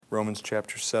Romans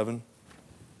chapter 7,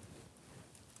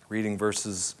 reading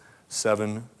verses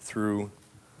 7 through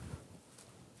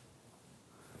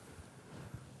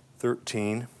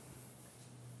 13.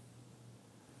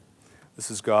 This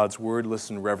is God's word.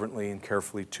 Listen reverently and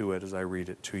carefully to it as I read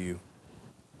it to you.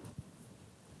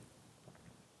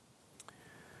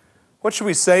 What should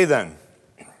we say then?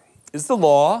 Is the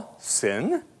law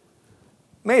sin?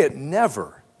 May it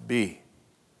never be.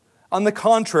 On the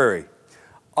contrary,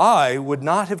 I would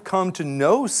not have come to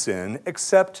know sin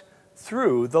except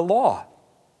through the law.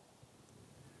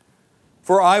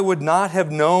 For I would not have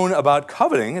known about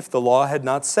coveting if the law had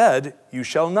not said, "You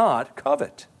shall not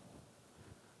covet."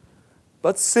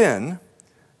 But sin,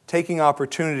 taking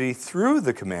opportunity through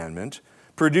the commandment,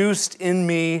 produced in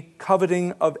me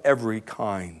coveting of every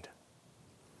kind.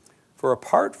 For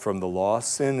apart from the law,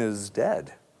 sin is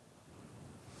dead.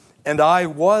 And I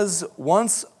was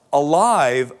once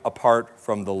alive apart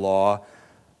from the law,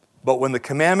 but when the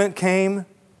commandment came,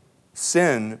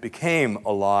 sin became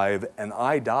alive and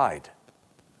I died.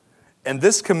 And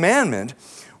this commandment,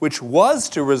 which was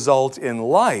to result in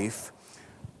life,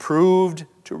 proved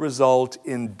to result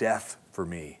in death for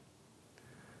me.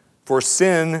 For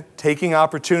sin, taking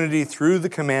opportunity through the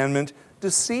commandment,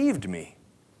 deceived me,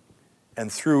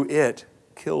 and through it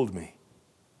killed me.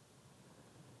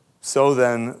 So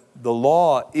then, the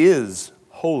law is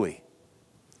holy,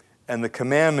 and the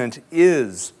commandment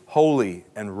is holy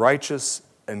and righteous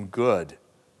and good.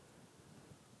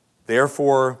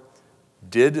 Therefore,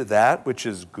 did that which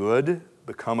is good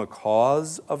become a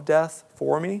cause of death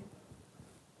for me?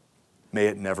 May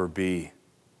it never be.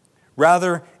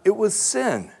 Rather, it was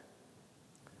sin,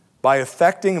 by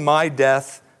effecting my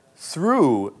death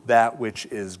through that which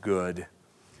is good,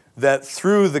 that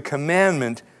through the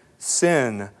commandment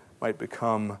sin might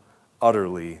become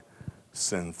utterly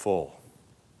sinful.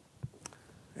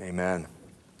 Amen.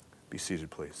 Be seated,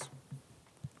 please.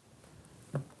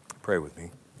 Pray with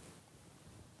me.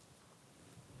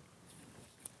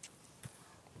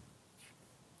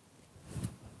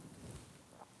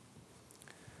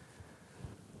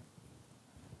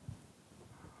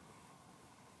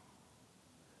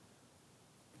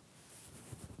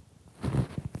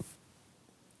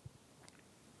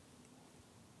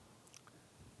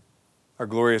 Our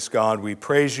glorious God, we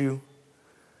praise you.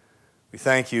 We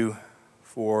thank you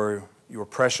for your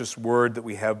precious word that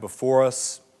we have before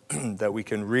us, that we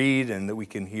can read and that we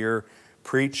can hear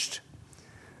preached.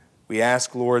 We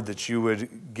ask, Lord, that you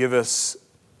would give us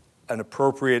an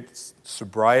appropriate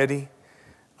sobriety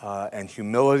and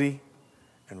humility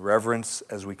and reverence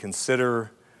as we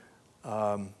consider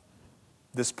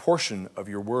this portion of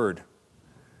your word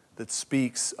that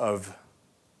speaks of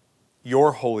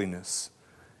your holiness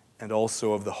and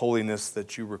also of the holiness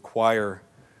that you require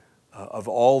of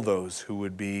all those who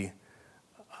would be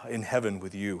in heaven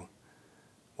with you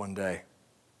one day.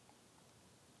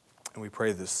 And we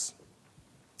pray this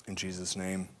in Jesus'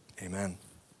 name. Amen.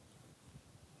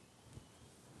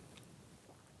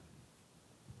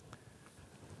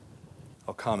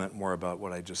 I'll comment more about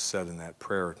what I just said in that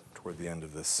prayer toward the end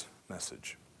of this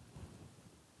message.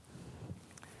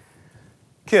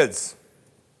 Kids,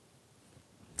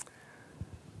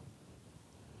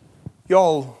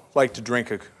 y'all like to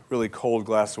drink a really cold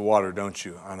glass of water, don't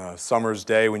you? On a summer's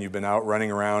day when you've been out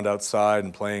running around outside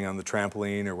and playing on the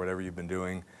trampoline or whatever you've been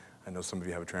doing. I know some of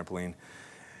you have a trampoline.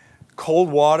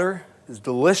 Cold water is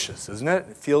delicious, isn't it?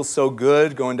 It feels so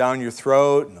good going down your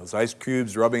throat and those ice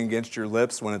cubes rubbing against your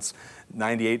lips when it's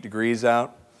 98 degrees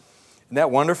out. Isn't that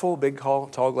wonderful? Big,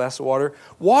 tall glass of water.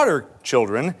 Water,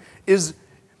 children, is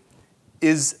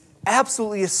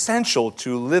absolutely essential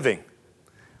to living.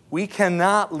 We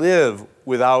cannot live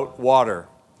without water.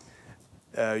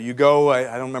 You go, I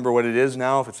don't remember what it is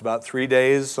now, if it's about 3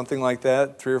 days, something like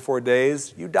that, 3 or 4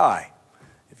 days, you die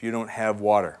if you don't have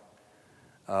water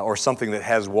or something that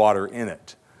has water in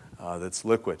it that's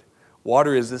liquid.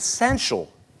 Water is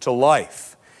essential to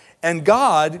life. And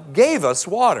God gave us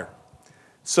water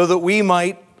so that we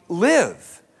might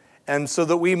live and so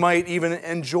that we might even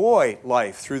enjoy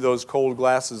life through those cold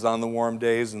glasses on the warm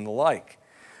days and the like.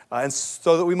 And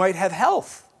so that we might have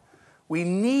health. We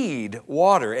need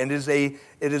water, and it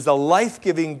is a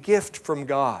life-giving gift from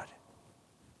God.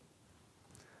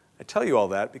 I tell you all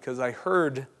that because I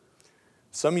heard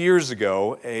some years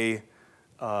ago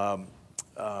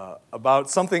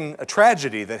about a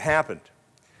tragedy that happened.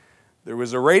 There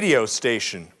was a radio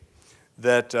station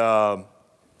that, I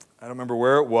don't remember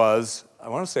where it was, I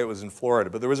want to say it was in Florida,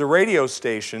 but there was a radio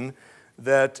station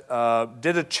that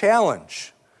did a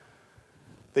challenge.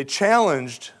 They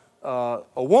challenged a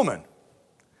woman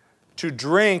to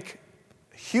drink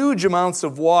huge amounts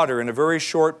of water in a very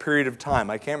short period of time.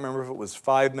 I can't remember if it was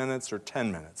 5 minutes or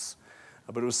 10 minutes,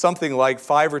 but it was something like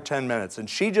 5 or 10 minutes. And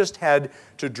she just had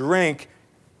to drink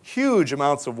huge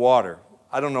amounts of water.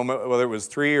 I don't know whether it was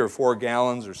 3 or 4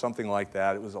 gallons or something like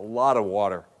that. It was a lot of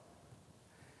water.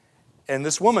 And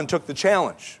this woman took the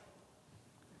challenge.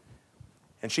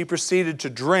 And she proceeded to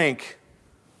drink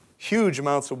huge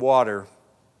amounts of water.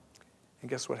 And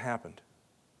guess what happened?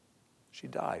 She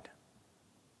died.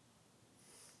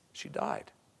 She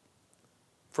died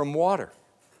from water.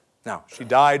 Now, she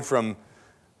died from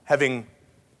having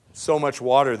so much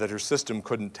water that her system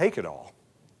couldn't take it all.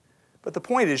 But the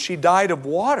point is, she died of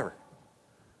water.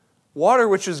 Water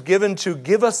which is given to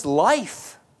give us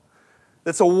life.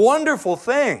 That's a wonderful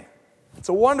thing. It's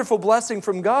a wonderful blessing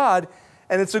from God,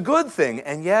 and it's a good thing.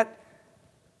 And yet,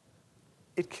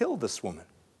 it killed this woman.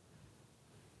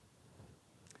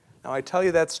 Now, I tell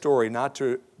you that story not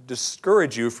to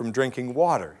discourage you from drinking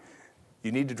water.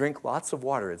 You need to drink lots of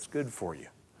water. It's good for you.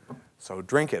 So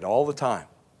drink it all the time.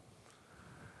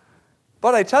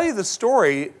 But I tell you the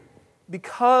story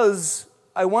because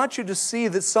I want you to see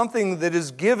that something that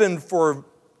is given for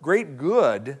great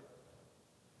good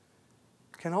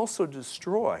can also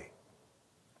destroy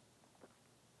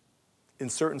in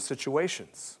certain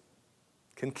situations,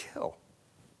 can kill.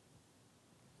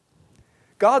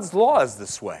 God's law is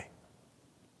this way.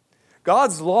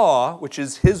 God's law, which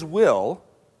is His will,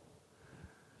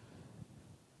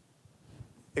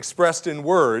 expressed in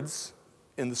words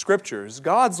in the Scriptures,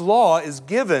 God's law was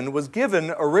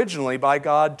given originally by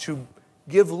God to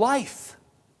give life,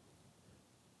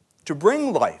 to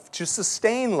bring life, to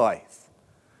sustain life,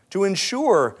 to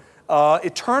ensure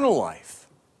eternal life.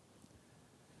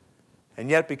 And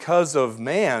yet, because of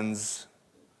man's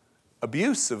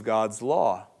abuse of God's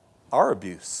law, our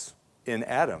abuse in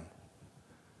Adam,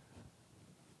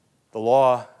 the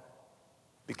law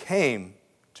became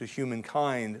to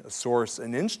humankind a source,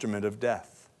 an instrument of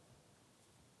death.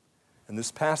 And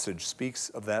this passage speaks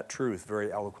of that truth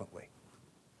very eloquently.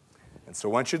 And so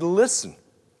I want you to listen,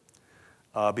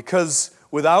 because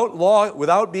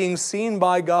without being seen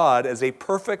by God as a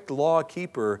perfect law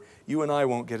keeper, you and I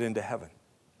won't get into heaven.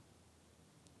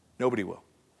 Nobody will.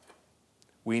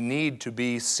 We need to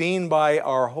be seen by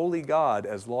our holy God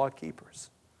as law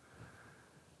keepers,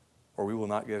 or we will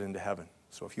not get into heaven.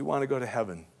 So if you want to go to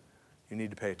heaven, you need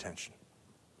to pay attention.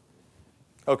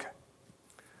 Okay.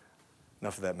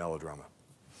 Enough of that melodrama.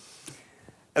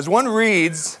 As one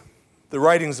reads the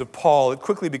writings of Paul, it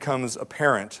quickly becomes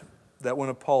apparent that one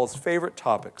of Paul's favorite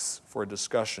topics for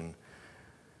discussion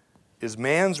is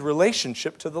man's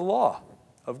relationship to the law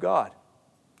of God,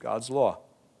 God's law.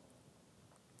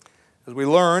 As we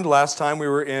learned last time we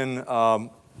were in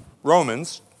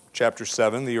Romans chapter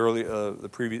 7,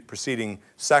 the preceding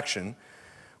section,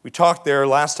 we talked there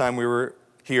last time we were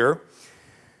here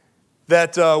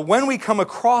that when we come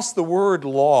across the word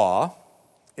law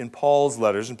in Paul's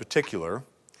letters in particular,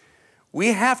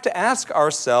 we have to ask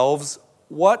ourselves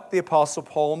what the Apostle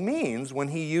Paul means when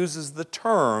he uses the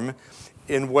term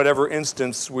in whatever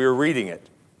instance we're reading it,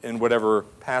 in whatever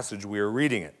passage we are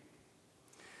reading it.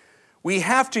 We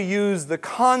have to use the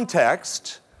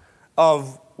context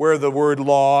of where the word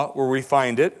law, where we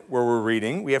find it, where we're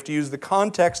reading. We have to use the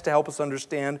context to help us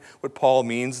understand what Paul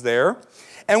means there.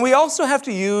 And we also have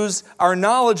to use our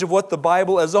knowledge of what the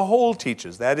Bible as a whole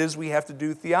teaches. That is, we have to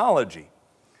do theology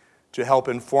to help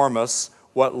inform us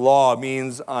what law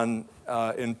means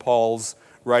in Paul's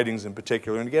writings in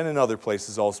particular, and again in other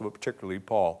places also, but particularly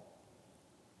Paul.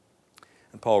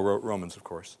 And Paul wrote Romans, of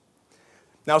course.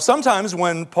 Now, sometimes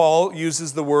when Paul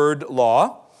uses the word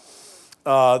law,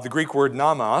 the Greek word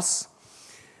nomos,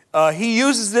 he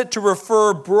uses it to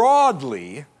refer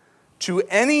broadly to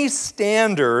any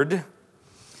standard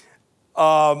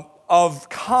of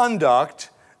conduct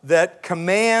that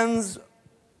commands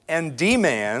and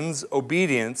demands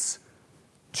obedience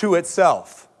to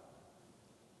itself.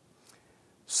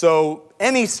 So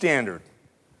any standard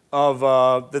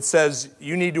that says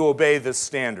you need to obey this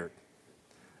standard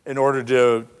in order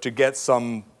to get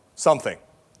something.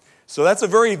 So that's a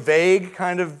very vague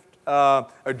kind of,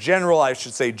 a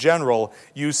general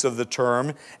use of the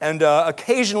term. And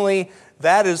occasionally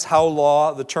that is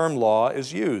how the term law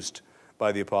is used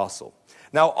by the apostle.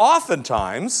 Now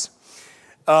oftentimes,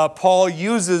 Paul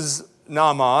uses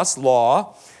nomos,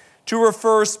 law, to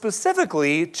refer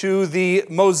specifically to the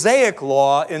Mosaic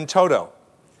law in toto.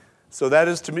 So that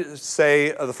is to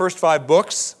say the first 5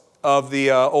 books of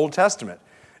the Old Testament,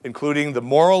 including the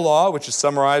moral law, which is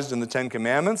summarized in the Ten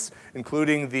Commandments,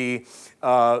 including the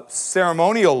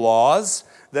ceremonial laws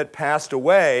that passed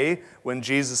away when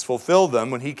Jesus fulfilled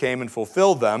them, when he came and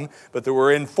fulfilled them, but that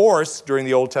were in force during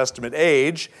the Old Testament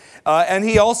age. And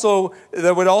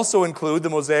that would also include, the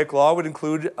Mosaic law would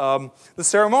include the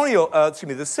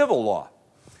civil law,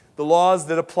 the laws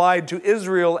that applied to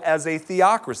Israel as a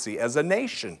theocracy, as a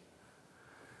nation.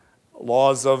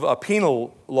 Laws of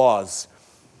penal laws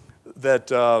that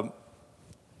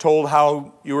told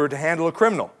how you were to handle a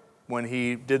criminal when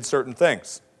he did certain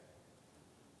things.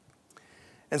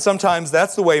 And sometimes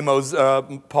that's the way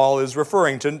Paul is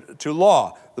referring to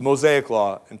law, the Mosaic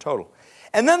law in total.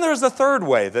 And then there's a third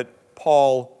way that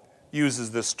Paul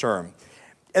uses this term.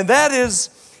 And that is,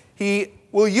 he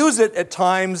will use it at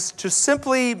times to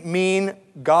simply mean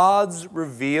God's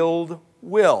revealed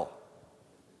will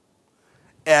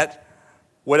at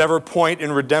whatever point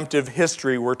in redemptive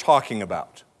history we're talking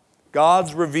about.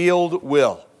 God's revealed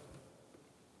will.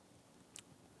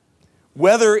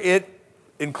 Whether it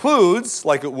includes,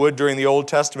 like it would during the Old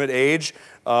Testament age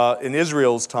in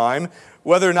Israel's time,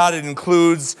 whether or not it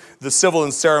includes the civil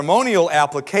and ceremonial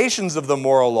applications of the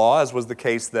moral law, as was the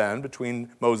case then between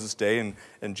Moses' day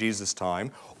and Jesus'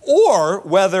 time, or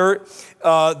whether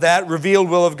that revealed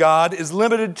will of God is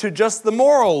limited to just the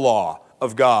moral law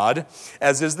of God,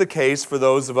 as is the case for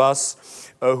those of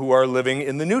us who are living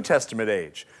in the New Testament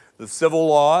age. The civil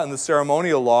law and the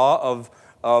ceremonial law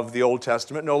of the Old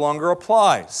Testament no longer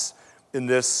applies in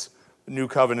this New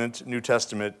Covenant, New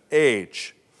Testament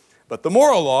age. But the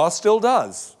moral law still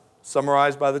does,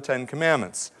 summarized by the Ten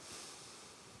Commandments.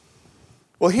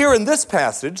 Well, here in this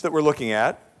passage that we're looking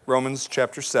at, Romans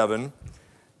chapter 7,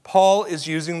 Paul is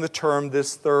using the term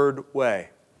this third way,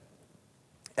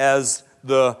 as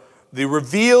the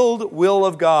revealed will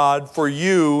of God for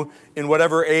you in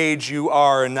whatever age you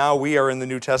are, and now we are in the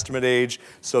New Testament age,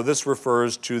 so this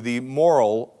refers to the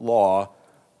moral law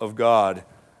of God.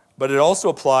 But it also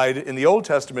applied in the Old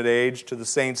Testament age to the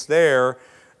saints there,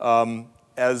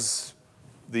 as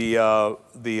the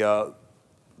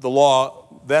law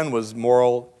then was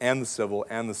moral and the civil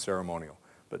and the ceremonial.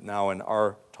 But now in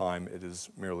our time it is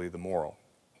merely the moral.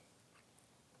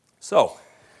 So,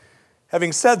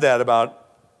 having said that about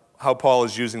how Paul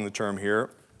is using the term here,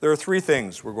 there are three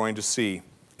things we're going to see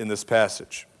in this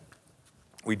passage.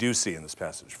 We do see in this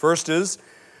passage. First is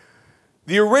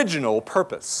the original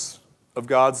purpose of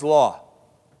God's law,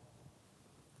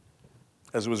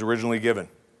 as it was originally given.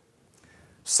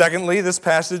 Secondly, this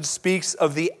passage speaks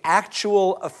of the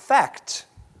actual effect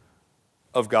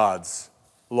of God's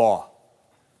law.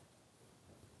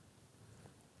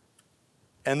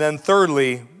 And then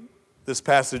thirdly, this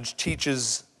passage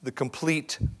teaches the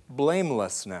complete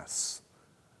blamelessness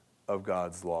of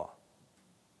God's law.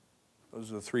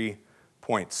 Those are the 3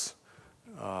 points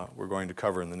we're going to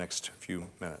cover in the next few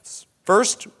minutes.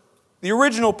 First, the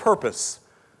original purpose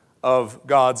of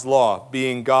God's law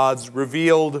being God's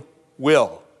revealed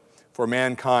will for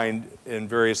mankind in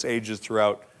various ages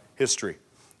throughout history.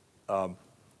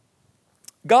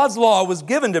 God's law was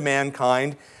given to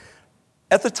mankind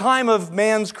at the time of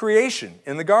man's creation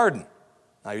in the garden.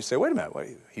 Now you say, wait a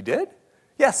minute, he did?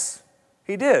 Yes,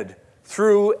 he did,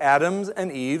 through Adam's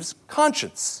and Eve's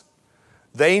conscience.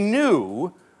 They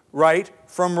knew right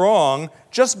from wrong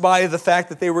just by the fact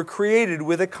that they were created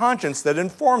with a conscience that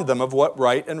informed them of what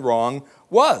right and wrong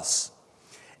was.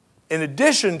 In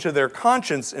addition to their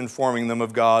conscience informing them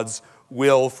of God's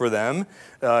will for them,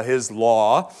 his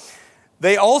law,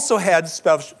 they also had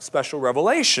special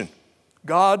revelation.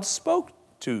 God spoke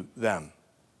to them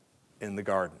in the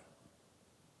garden.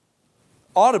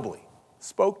 Audibly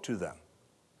spoke to them.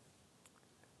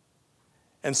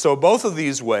 And so both of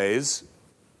these ways,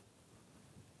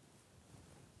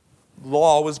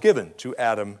 law was given to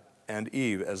Adam and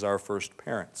Eve as our first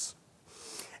parents.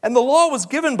 And the law was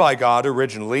given by God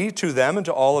originally to them and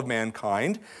to all of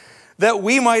mankind that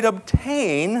we might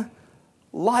obtain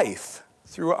life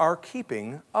through our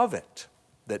keeping of it.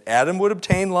 That Adam would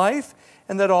obtain life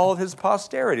and that all of his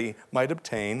posterity might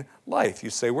obtain life. You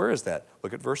say, where is that?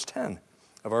 Look at verse 10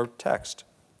 of our text.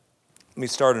 Let me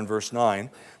start in verse 9,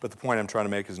 but the point I'm trying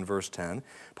to make is in verse 10.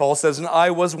 Paul says, "And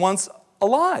I was once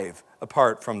alive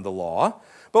apart from the law,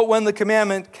 but when the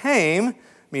commandment came,"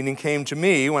 meaning came to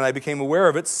me, when I became aware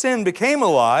of it, sin became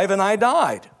alive and I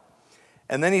died.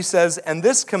 And then he says, "And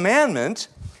this commandment,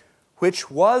 which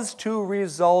was to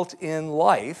result in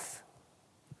life,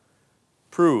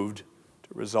 proved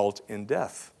to result in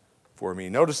death for me."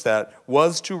 Notice that,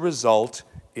 was to result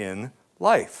in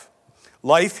life.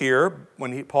 Life here,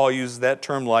 when Paul uses that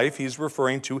term life, he's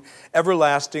referring to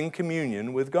everlasting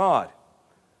communion with God.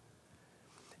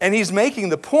 And he's making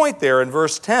the point there in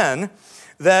verse 10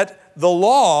 that the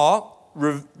law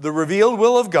the revealed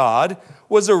will of God,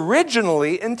 was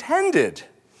originally intended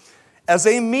as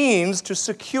a means to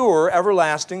secure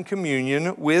everlasting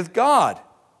communion with God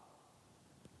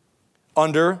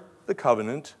under the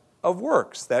covenant of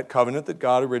works, that covenant that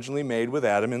God originally made with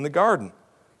Adam in the garden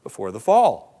before the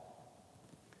fall.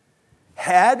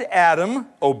 Had Adam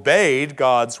obeyed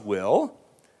God's will,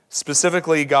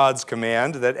 specifically God's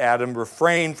command that Adam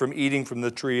refrain from eating from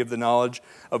the tree of the knowledge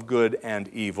of good and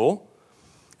evil,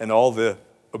 and all the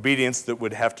obedience that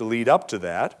would have to lead up to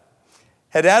that,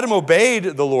 had Adam obeyed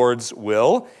the Lord's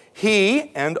will,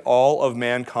 he and all of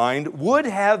mankind would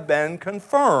have been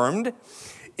confirmed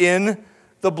in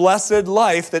the blessed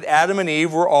life that Adam and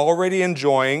Eve were already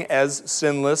enjoying as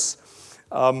sinless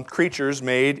creatures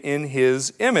made in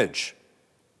his image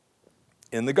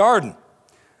in the garden.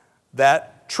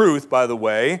 That truth, by the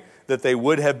way, that they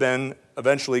would have been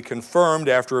eventually confirmed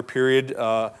after a period,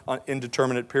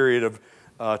 indeterminate period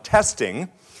of testing,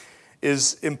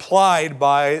 is implied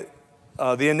by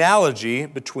the analogy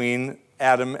between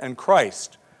Adam and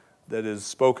Christ that is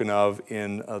spoken of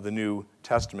in the New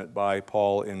Testament by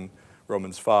Paul in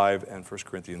Romans 5 and 1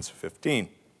 Corinthians 15.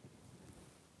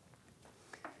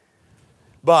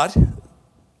 But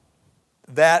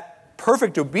that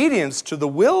perfect obedience to the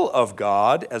will of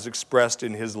God, as expressed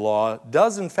in his law,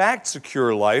 does in fact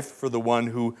secure life for the one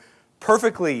who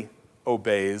perfectly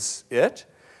obeys it.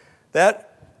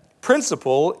 That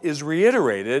principle is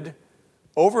reiterated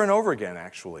over and over again,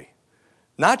 actually.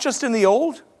 Not just in the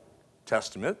Old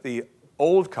Testament, the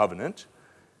Old Covenant,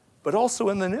 but also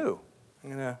in the New. I'm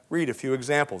going to read a few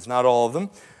examples, not all of them,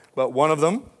 but one of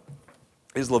them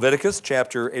is Leviticus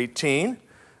chapter 18.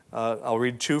 I'll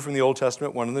read two from the Old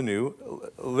Testament, one in the New.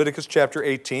 Leviticus chapter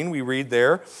 18, we read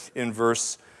there in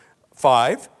verse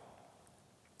 5,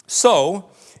 "So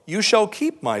you shall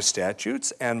keep my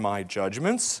statutes and my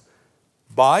judgments,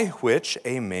 by which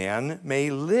a man may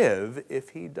live if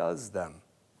he does them.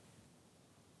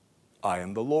 I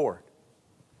am the Lord."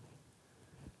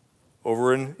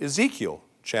 Over in Ezekiel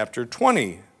chapter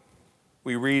 20,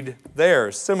 we read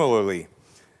there similarly,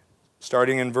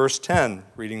 starting in verse 10,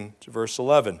 reading to verse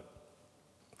 11.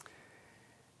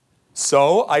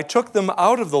 "So I took them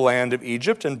out of the land of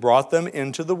Egypt and brought them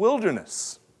into the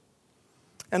wilderness.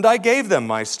 And I gave them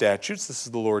my statutes," this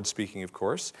is the Lord speaking, of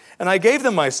course, "and I gave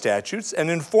them my statutes and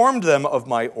informed them of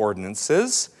my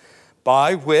ordinances,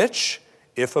 by which,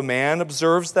 if a man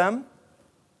observes them,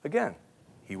 again,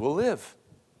 he will live."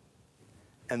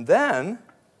 And then,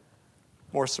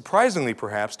 more surprisingly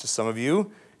perhaps to some of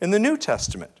you, in the New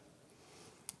Testament,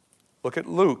 look at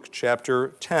Luke chapter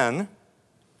 10,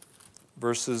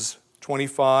 verses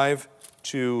 25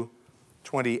 to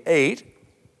 28,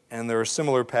 and there are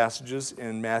similar passages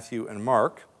in Matthew and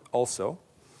Mark also,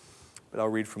 but I'll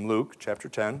read from Luke chapter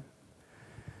 10.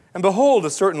 "And behold, a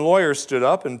certain lawyer stood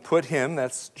up and put him,"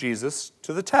 that's Jesus,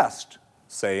 "to the test,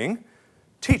 saying,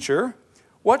 'Teacher,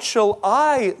 what shall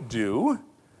I do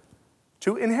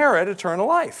to inherit eternal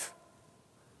life?'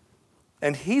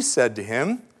 And he said to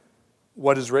him,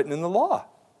 'What is written in the law?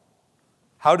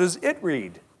 How does it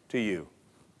read to you?'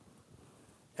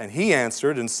 And he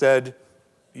answered and said,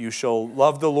 'You shall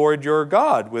love the Lord your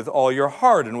God with all your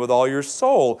heart and with all your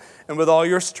soul and with all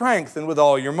your strength and with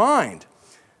all your mind,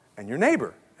 and your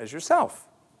neighbor as yourself.'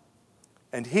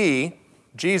 And he,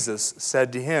 Jesus,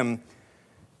 said to him,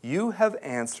 'You have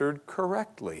answered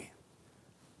correctly.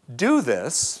 Do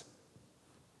this,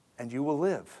 and you will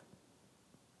live.'"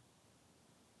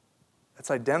 That's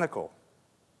identical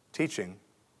teaching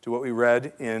to what we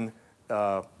read in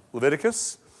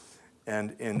Leviticus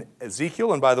and in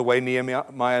Ezekiel. And by the way,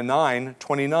 Nehemiah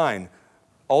 9:29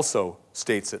 also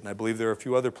states it, and I believe there are a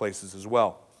few other places as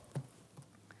well.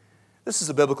 This is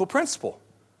a biblical principle.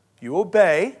 You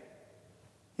obey,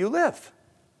 you live.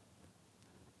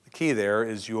 The key there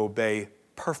is you obey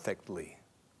perfectly,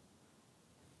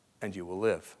 and you will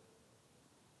live.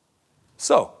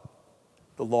 So,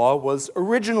 the law was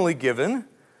originally given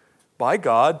by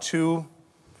God to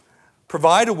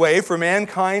provide a way for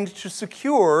mankind to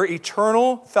secure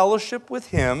eternal fellowship with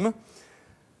Him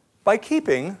by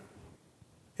keeping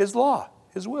His law,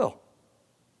 His will.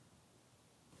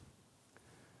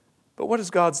 But what has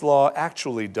God's law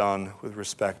actually done with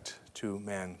respect to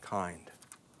mankind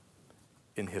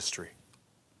in history?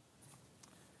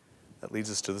 That leads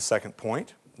us to the second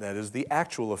point. That is the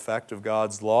actual effect of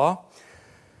God's law.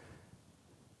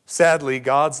 Sadly,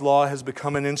 God's law has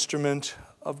become an instrument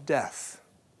of death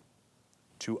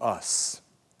to us,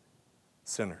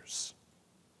 sinners.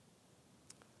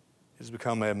 It has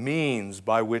become a means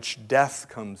by which death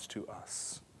comes to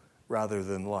us rather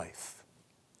than life.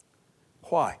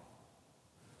 Why?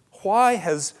 Why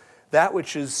has that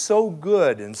which is so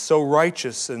good and so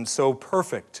righteous and so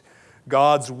perfect,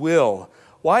 God's will,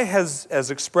 why has,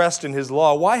 as expressed in his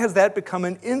law, why has that become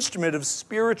an instrument of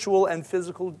spiritual and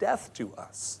physical death to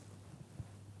us?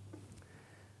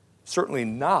 Certainly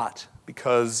not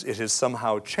because it has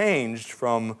somehow changed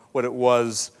from what it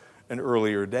was in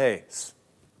earlier days.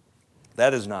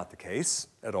 That is not the case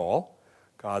at all.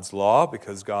 God's law,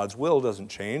 because God's will doesn't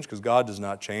change, because God does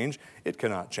not change, it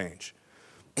cannot change.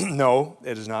 No,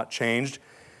 it has not changed.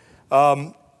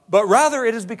 But rather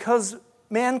it is because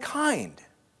mankind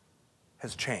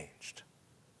has changed.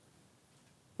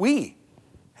 We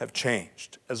have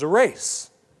changed as a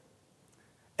race.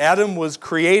 Adam was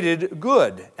created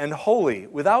good and holy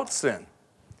without sin.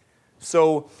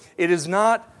 So it is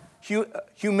not,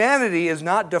 humanity is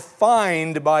not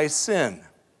defined by sin.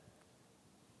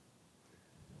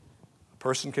 A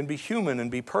person can be human and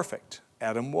be perfect.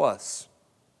 Adam was,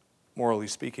 morally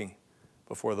speaking,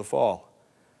 before the fall.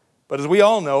 But as we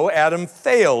all know, Adam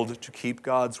failed to keep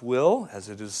God's will as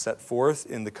it is set forth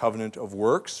in the covenant of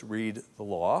works. Read the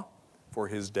law for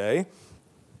his day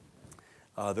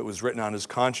that was written on his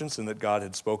conscience and that God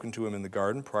had spoken to him in the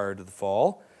garden prior to the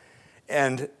fall.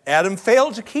 And Adam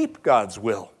failed to keep God's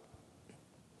will.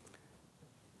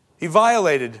 He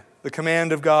violated the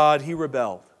command of God. He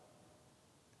rebelled.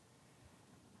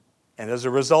 And as a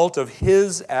result of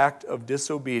his act of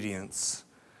disobedience,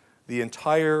 the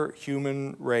entire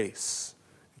human race,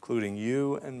 including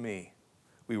you and me,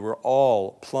 we were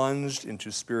all plunged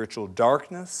into spiritual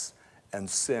darkness and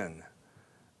sin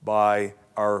by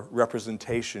our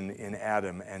representation in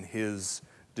Adam and his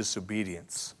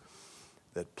disobedience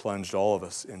that plunged all of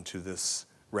us into this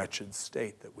wretched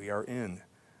state that we are in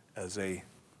as a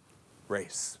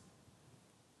race.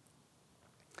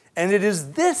 And it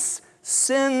is this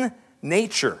sin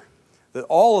nature that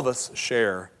all of us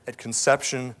share at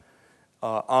conception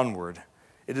onward.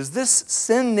 It is this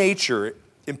sin nature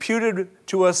imputed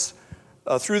to us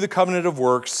through the covenant of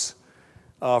works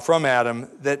from Adam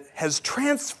that has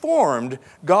transformed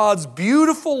God's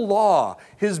beautiful law,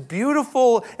 his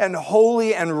beautiful and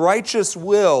holy and righteous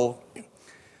will,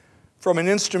 from an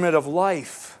instrument of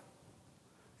life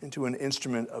into an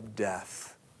instrument of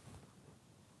death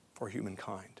for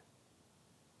humankind.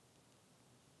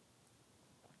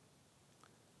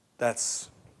 That's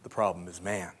the problem, is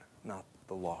man, not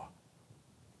the law.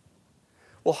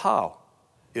 Well, how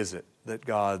is it that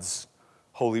God's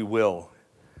holy will,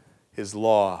 his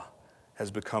law, has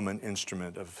become an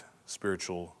instrument of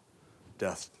spiritual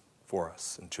death for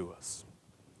us and to us?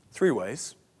 Three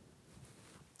ways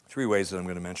that I'm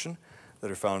going to mention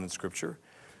that are found in Scripture.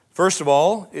 First of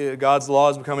all, God's law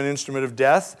has become an instrument of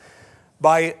death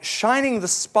by shining the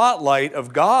spotlight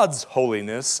of God's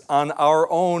holiness on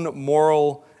our own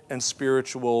moral and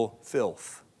spiritual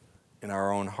filth in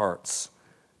our own hearts,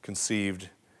 conceived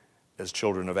as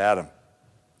children of Adam.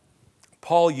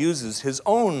 Paul uses his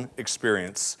own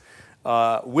experience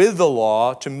with the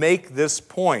law to make this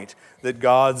point, that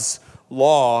God's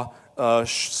law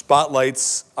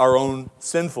spotlights our own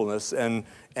sinfulness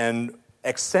and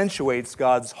accentuates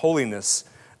God's holiness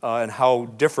and how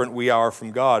different we are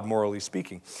from God, morally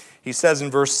speaking. He says in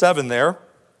verse 7 there,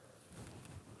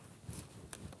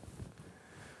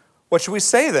 "What should we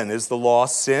say then? Is the law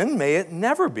sin? May it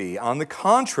never be. On the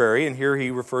contrary," and here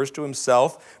he refers to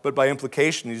himself, but by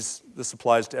implication this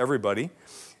applies to everybody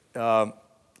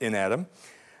in Adam.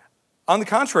 "On the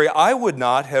contrary, I would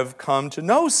not have come to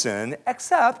know sin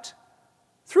except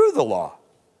through the law.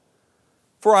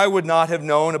 For I would not have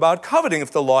known about coveting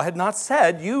if the law had not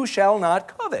said, 'You shall not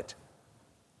covet.'"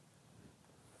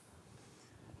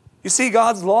 You see,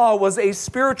 God's law was a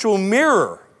spiritual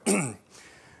mirror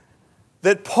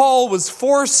that Paul was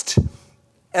forced,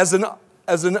 as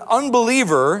an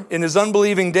unbeliever in his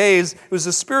unbelieving days, it was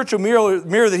a spiritual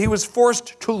mirror that he was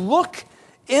forced to look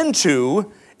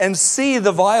into and see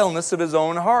the vileness of his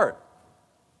own heart.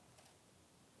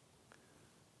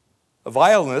 A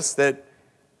vileness that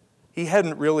he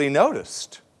hadn't really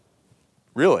noticed,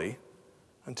 really,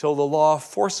 until the law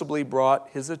forcibly brought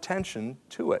his attention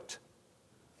to it.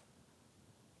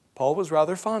 Paul was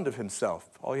rather fond of himself.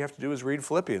 All you have to do is read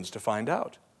Philippians to find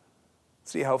out.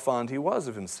 See how fond he was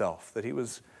of himself, that he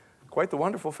was quite the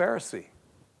wonderful Pharisee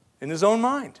in his own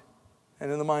mind and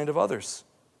in the mind of others.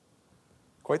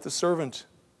 Quite the servant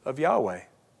of Yahweh.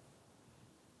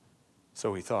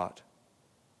 So he thought.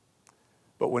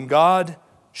 But when God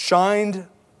shined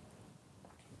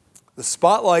the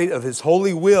spotlight of his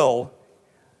holy will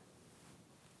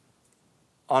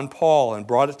on Paul and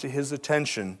brought it to his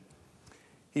attention,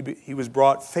 he was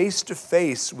brought face to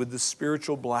face with the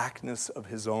spiritual blackness of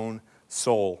his own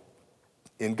soul.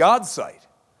 In God's sight,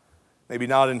 maybe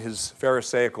not in his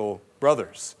Pharisaical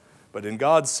brothers, but in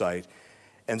God's sight.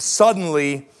 And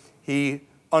suddenly he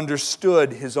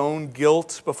understood his own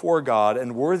guilt before God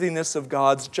and worthiness of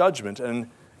God's judgment and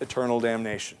eternal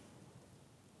damnation.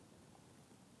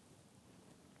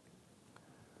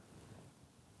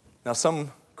 Now,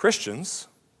 some Christians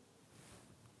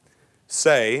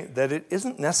say that it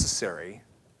isn't necessary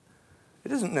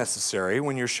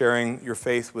when you're sharing your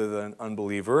faith with an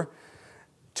unbeliever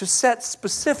to set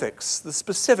the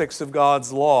specifics of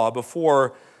God's law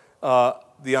before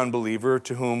the unbeliever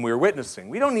to whom we're witnessing.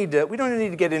 We don't need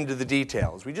to get into the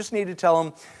details. We just need to tell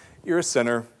them you're a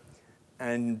sinner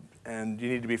and you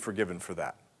need to be forgiven for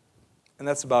that. And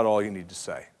that's about all you need to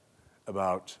say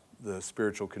about the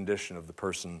spiritual condition of the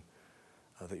person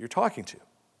that you're talking to.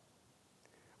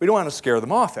 We don't want to scare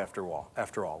them off after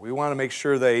all. We want to make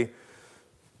sure they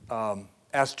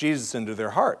ask Jesus into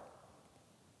their heart.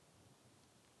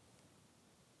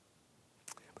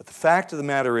 But the fact of the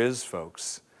matter is,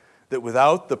 folks, that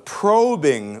without the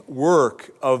probing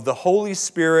work of the Holy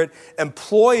Spirit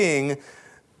employing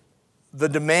the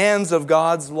demands of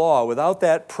God's law, without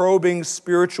that probing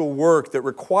spiritual work that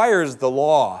requires the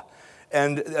law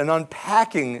and an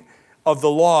unpacking of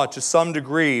the law to some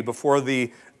degree before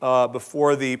the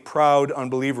proud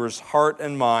unbeliever's heart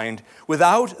and mind,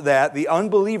 without that, the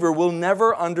unbeliever will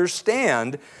never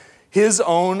understand his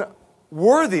own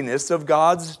worthiness of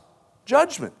God's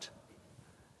judgment.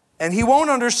 And he won't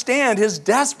understand his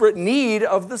desperate need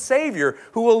of the Savior,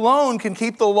 who alone can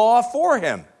keep the law for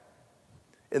him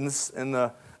in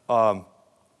the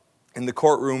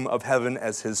courtroom of heaven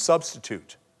as his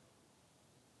substitute.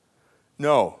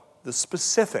 No, the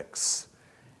specifics.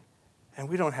 And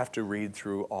we don't have to read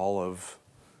through all of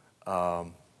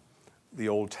the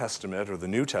Old Testament, or the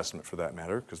New Testament for that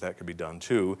matter, because that could be done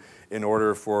too, in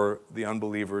order for the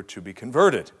unbeliever to be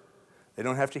converted. They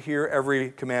don't have to hear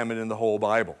every commandment in the whole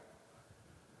Bible.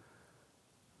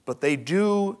 But they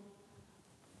do,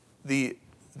 the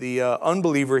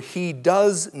unbeliever, he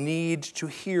does need to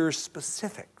hear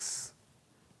specifics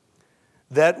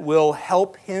that will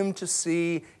help him to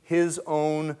see his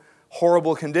own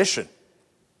horrible condition.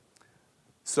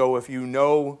 So if you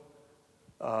know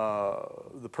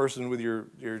the person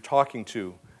you're talking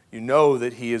to, you know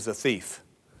that he is a thief,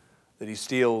 that he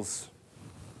steals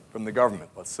from the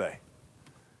government, let's say.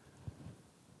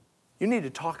 You need to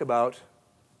talk about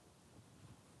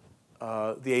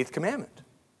the eighth commandment.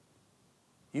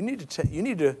 You need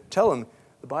to tell him,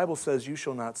 the Bible says you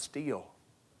shall not steal.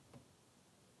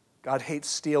 God hates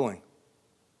stealing.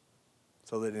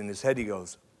 So that in his head he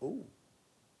goes, ooh,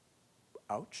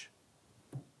 ouch.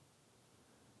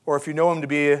 Or if you know him to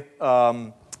be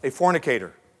a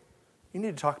fornicator, you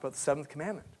need to talk about the seventh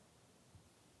commandment.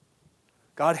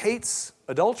 God hates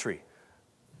adultery.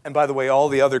 And by the way, all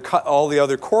the other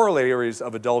corollaries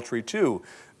of adultery too,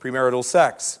 premarital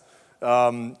sex,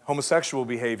 homosexual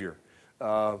behavior,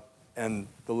 and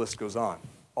the list goes on,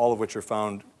 all of which are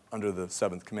found under the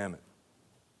seventh commandment.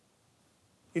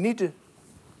 We need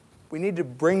to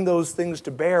bring those things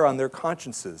to bear on their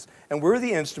consciences. And we're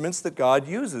the instruments that God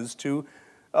uses to,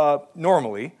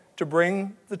 normally, to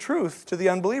bring the truth to the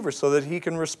unbeliever so that he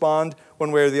can respond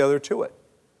one way or the other to it.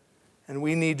 And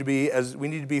we need to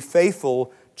be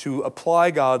faithful to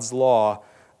apply God's law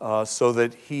so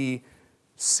that he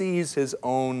sees his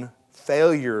own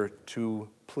failure to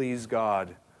please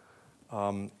God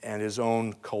and his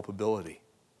own culpability.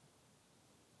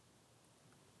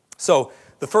 So,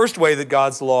 the first way that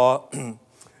God's law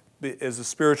is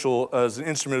an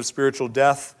instrument of spiritual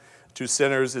death to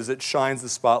sinners is it shines the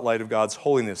spotlight of God's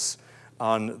holiness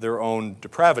on their own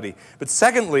depravity. But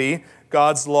secondly,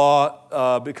 God's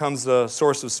law becomes a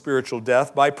source of spiritual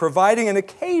death by providing an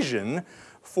occasion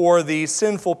for the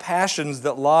sinful passions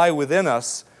that lie within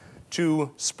us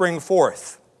to spring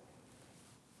forth.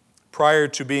 Prior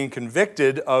to being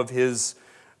convicted of his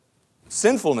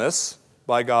sinfulness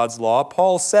by God's law,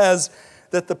 Paul says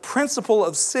that the principle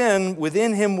of sin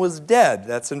within him was dead.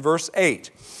 That's in verse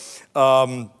 8.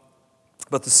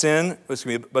 But sin,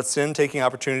 taking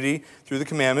opportunity through the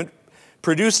commandment,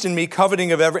 produced in me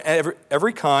coveting of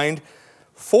every kind,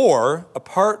 for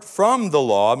apart from the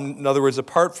law, in other words,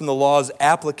 apart from the law's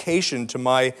application to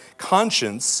my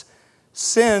conscience,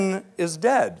 sin is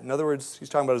dead. In other words, he's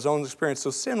talking about his own experience.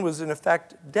 So sin was in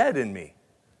effect dead in me.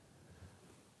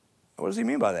 What does he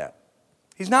mean by that?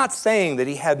 He's not saying that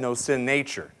he had no sin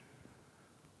nature.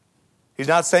 He's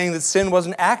not saying that sin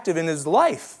wasn't active in his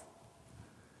life.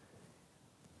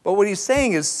 But what he's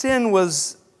saying is sin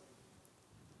was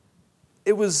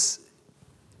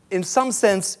in some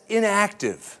sense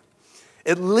inactive,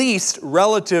 at least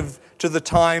relative to the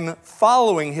time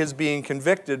following his being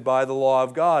convicted by the law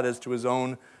of God as to his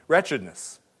own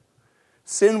wretchedness.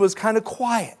 Sin was kind of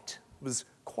quiet. It was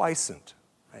quiescent.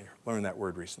 I learned that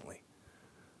word recently.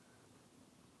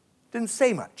 Didn't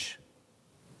say much.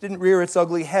 Didn't rear its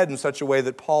ugly head in such a way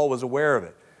that Paul was aware of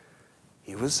it.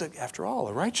 He was, after all,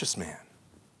 a righteous man.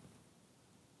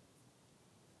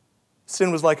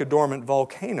 Sin was like a dormant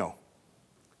volcano,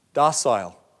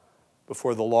 docile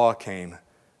before the law came,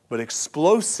 but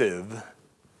explosive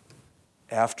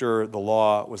after the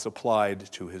law was applied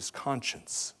to his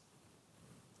conscience.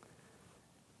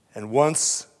 And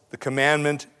once the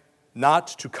commandment not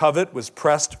to covet was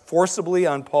pressed forcibly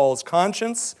on Paul's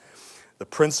conscience, the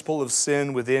principle of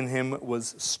sin within him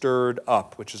was stirred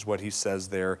up, which is what he says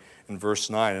there in verse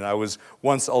 9. And I was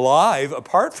once alive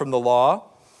apart from the law,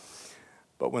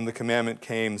 but when the commandment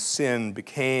came, sin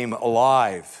became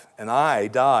alive, and I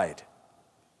died.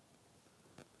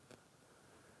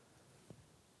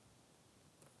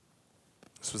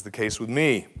 This was the case with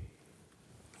me.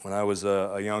 When I was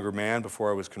a younger man,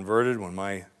 before I was converted, when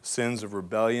my sins of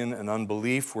rebellion and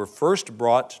unbelief were first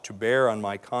brought to bear on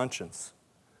my conscience,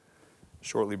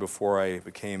 shortly before I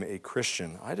became a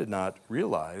Christian, I did not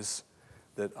realize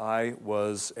that I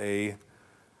was a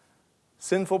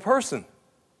sinful person.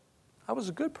 I was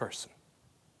a good person.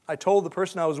 I told the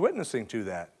person I was witnessing to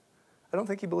that. I don't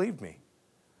think he believed me.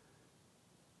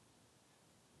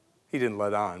 He didn't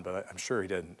let on, but I'm sure he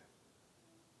didn't.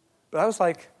 But I was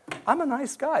like, I'm a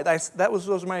nice guy. Those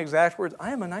were my exact words.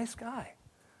 I am a nice guy.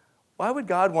 Why would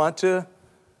God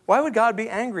be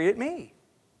angry at me?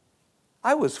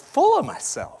 I was full of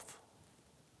myself.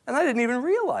 And I didn't even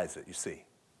realize it, you see.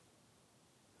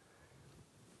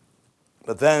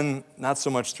 But then, not so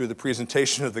much through the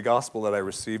presentation of the gospel that I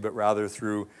received, but rather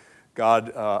through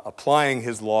God applying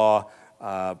his law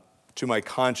to my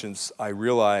conscience, I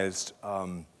realized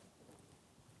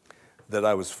that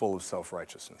I was full of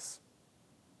self-righteousness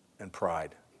and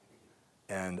pride.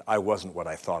 And I wasn't what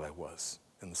I thought I was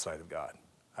in the sight of God.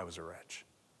 I was a wretch.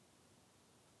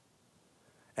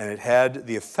 And it had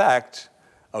the effect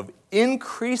of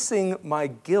increasing my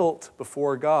guilt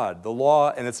before God, the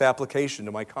law and its application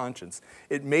to my conscience.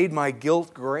 It made my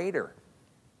guilt greater.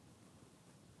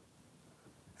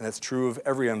 And that's true of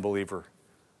every unbeliever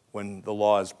when the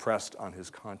law is pressed on his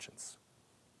conscience.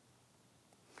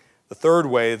 The third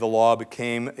way the law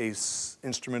became an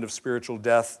instrument of spiritual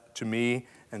death to me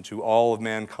and to all of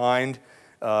mankind,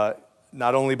 not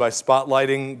only by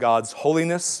spotlighting God's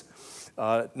holiness,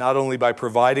 not only by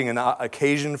providing an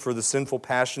occasion for the sinful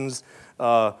passions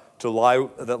that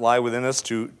lie within us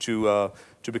to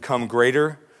become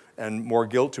greater and more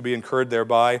guilt to be incurred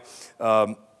thereby,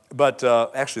 but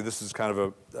actually this is kind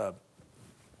of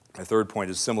my third point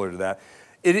is similar to that.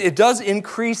 It does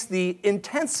increase the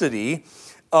intensity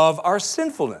of our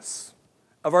sinfulness,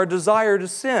 of our desire to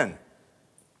sin.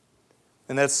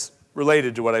 And that's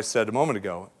related to what I said a moment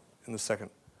ago in the second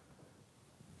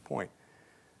point.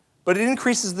 But it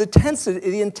increases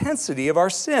the intensity of our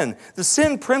sin. The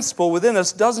sin principle within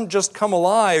us doesn't just come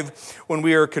alive when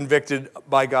we are convicted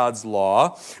by God's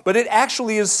law, but it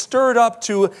actually is stirred up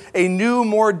to a new,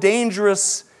 more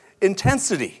dangerous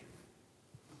intensity.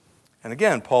 And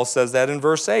again, Paul says that in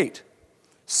verse 8.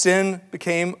 Sin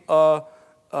became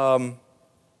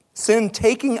sin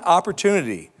taking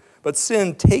opportunity, but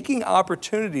sin taking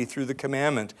opportunity through the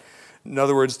commandment. In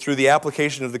other words, through the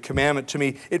application of the commandment to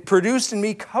me, it produced in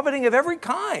me coveting of every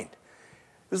kind.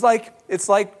 It's like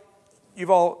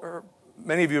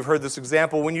many of you have heard this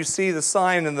example. When you see the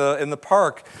sign in the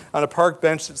park, on a park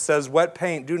bench that says, "Wet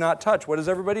paint, do not touch," what does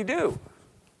everybody do?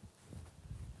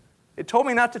 It told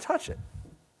me not to touch it.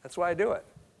 That's why I do it.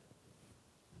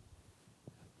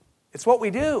 It's what we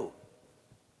do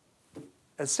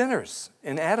as sinners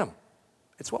in Adam.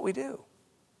 It's what we do,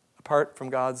 apart from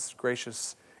God's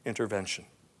gracious intervention.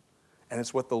 And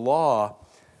it's what the law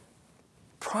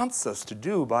prompts us to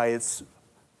do by its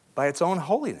own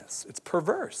holiness. It's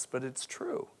perverse, but it's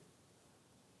true.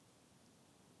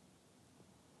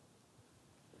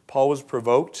 Paul was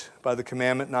provoked by the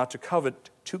commandment not to covet,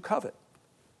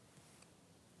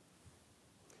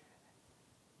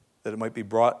 that it might be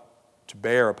brought to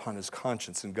bear upon his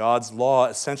conscience. And God's law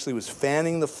essentially was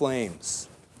fanning the flames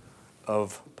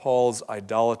of Paul's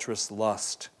idolatrous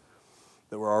lust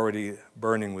that were already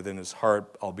burning within his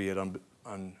heart, albeit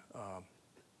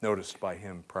unnoticed by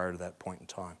him prior to that point in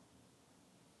time.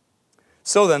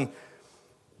 So then,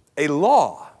 a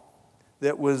law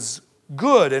that was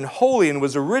good and holy and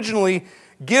was originally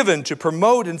given to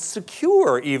promote and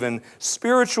secure even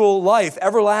spiritual life,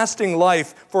 everlasting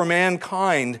life for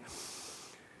mankind,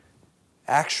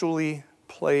 actually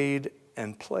played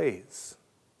and plays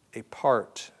a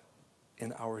part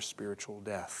in our spiritual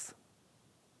death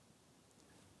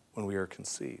when we are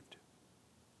conceived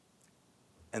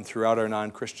and throughout our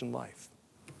non-Christian life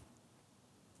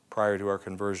prior to our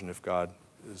conversion, if God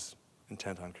is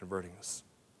intent on converting us.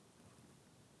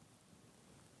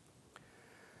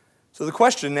 So the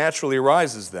question naturally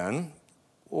arises then,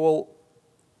 well,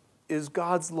 is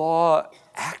God's law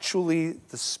actually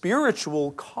the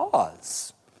spiritual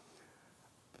cause?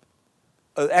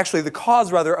 Actually, the cause,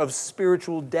 rather, of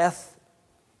spiritual death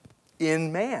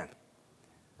in man?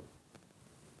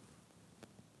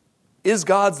 Is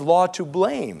God's law to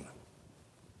blame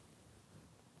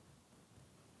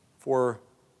for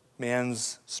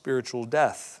man's spiritual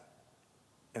death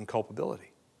and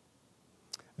culpability?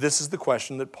 This is the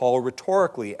question that Paul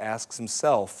rhetorically asks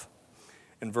himself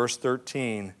in verse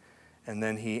 13, and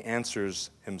then he answers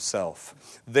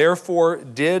himself. Therefore,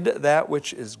 did that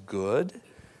which is good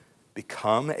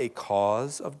become a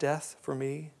cause of death for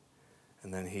me?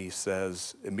 And then he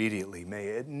says immediately, may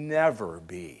it never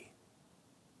be.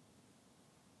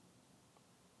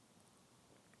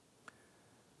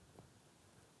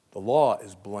 The law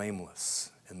is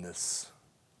blameless in this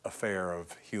affair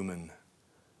of human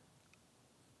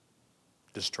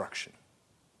destruction.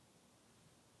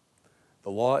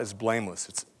 The law is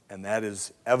blameless, and that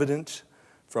is evident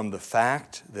from the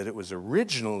fact that it was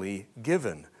originally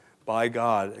given by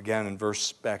God. Again,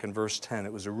 back in verse 10,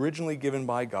 it was originally given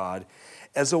by God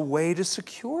as a way to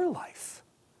secure life.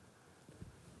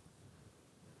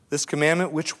 This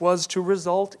commandment, which was to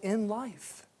result in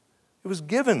life. It was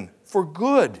given for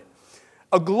good,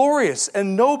 a glorious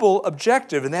and noble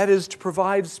objective, and that is to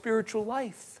provide spiritual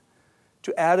life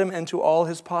to Adam and to all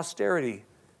his posterity,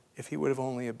 if he would have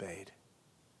only obeyed.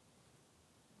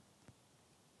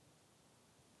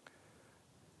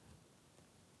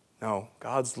 No,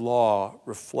 God's law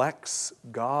reflects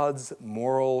God's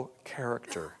moral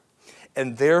character,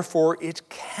 and therefore it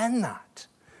cannot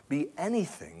be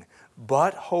anything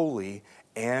but holy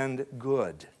and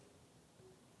good.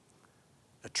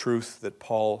 A truth that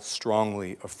Paul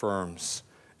strongly affirms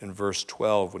in verse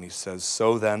 12 when he says,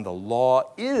 so then the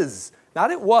law is, not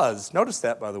it was, notice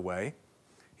that by the way.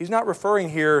 He's not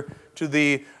referring here to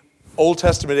the Old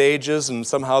Testament ages and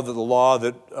somehow that the law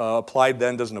that applied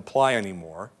then doesn't apply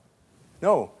anymore.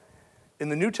 No, in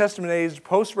the New Testament age,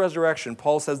 post-resurrection,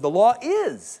 Paul says the law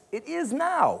is, it is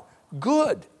now,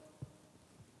 good.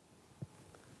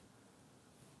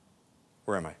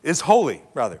 Where am I? Is holy,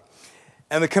 rather.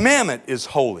 And the commandment is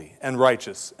holy and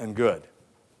righteous and good.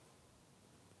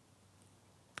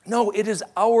 No, it is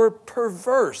our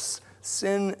perverse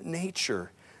sin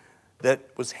nature that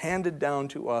was handed down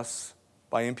to us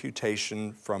by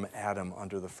imputation from Adam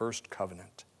under the first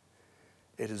covenant.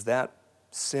 It is that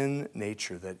sin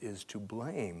nature that is to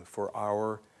blame for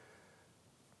our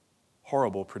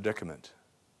horrible predicament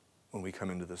when we come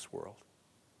into this world.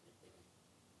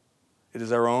 It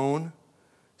is our own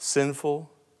sinful,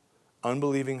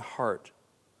 unbelieving heart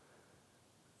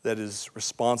that is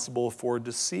responsible for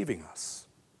deceiving us.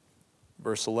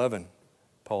 Verse 11,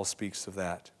 Paul speaks of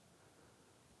that.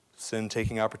 Sin,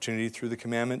 taking opportunity through the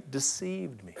commandment,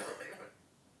 deceived me.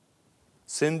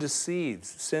 Sin deceives,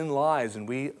 sin lies, and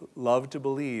we love to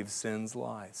believe sin's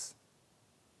lies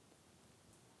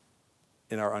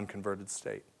in our unconverted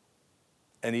state.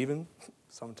 And even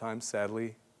sometimes,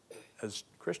 sadly, as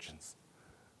Christians,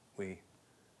 we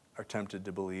are tempted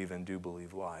to believe and do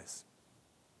believe lies.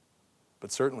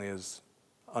 But certainly as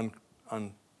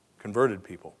unconverted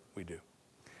people, we do.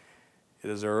 It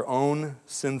is our own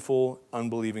sinful,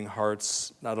 unbelieving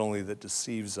hearts, not only that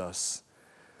deceives us,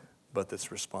 but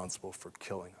that's responsible for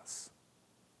killing us.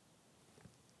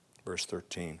 Verse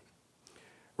 13.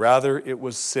 Rather, it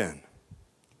was sin.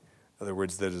 In other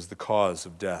words, that is the cause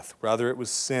of death. Rather, it was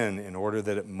sin in order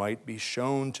that it might be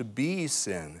shown to be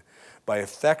sin by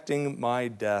effecting my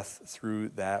death through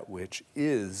that which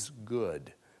is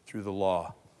good, through the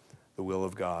law, the will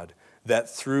of God, that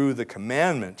through the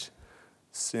commandment,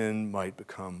 sin might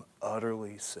become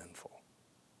utterly sinful.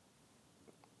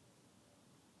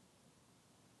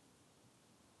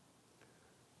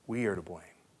 We are to blame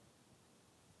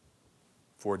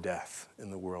for death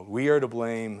in the world. We are to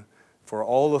blame for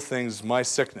all the things, my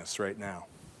sickness right now.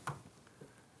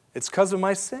 It's because of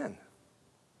my sin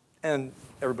and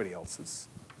everybody else's.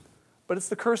 But it's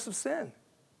the curse of sin.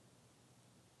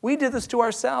 We did this to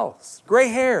ourselves. Gray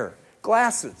hair,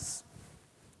 glasses.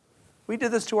 We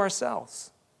did this to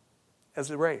ourselves as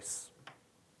a race.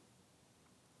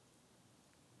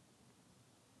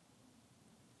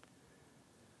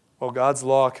 While God's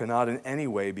law cannot in any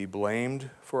way be blamed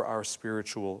for our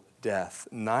spiritual death,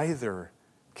 neither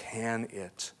can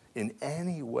it in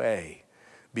any way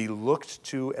be looked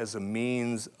to as a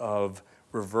means of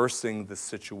reversing the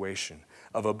situation,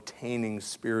 of obtaining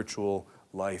spiritual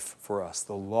life for us?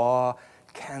 The law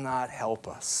cannot help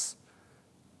us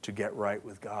to get right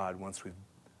with God once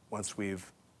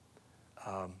we've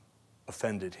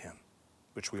offended him,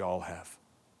 which we all have.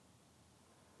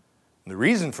 And the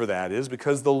reason for that is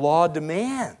because the law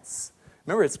demands.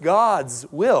 Remember, it's God's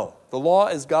will. The law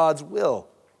is God's will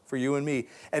for you and me.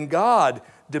 And God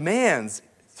demands,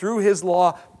 through his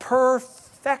law,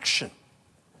 perfection.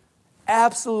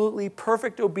 Absolutely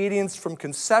perfect obedience from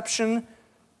conception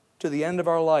to the end of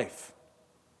our life.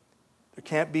 There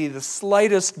can't be the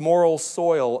slightest moral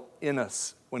soil in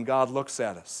us when God looks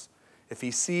at us. If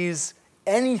he sees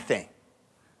anything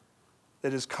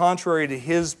that is contrary to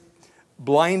his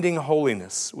blinding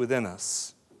holiness within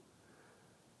us,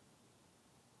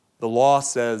 the law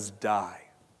says die.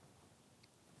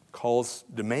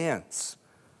 Demands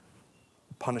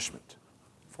punishment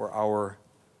for our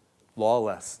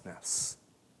lawlessness.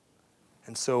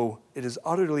 And so it is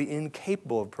utterly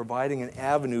incapable of providing an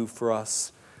avenue for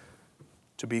us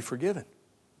to be forgiven,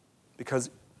 because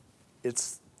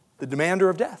it's the demander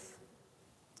of death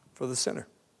for the sinner.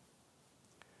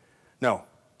 No,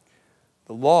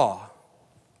 the law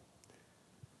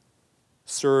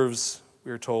serves,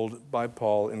 we are told by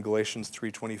Paul in Galatians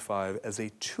 3:25, as a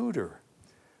tutor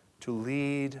to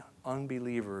lead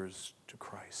unbelievers to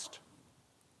Christ,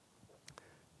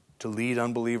 to lead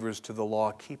unbelievers to the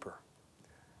law keeper.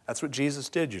 That's what Jesus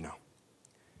did, you know.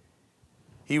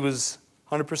 He was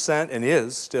 100% and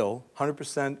is still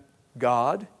 100%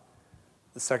 God,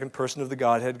 the second person of the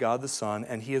Godhead, God the Son,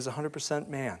 and he is 100%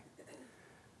 man,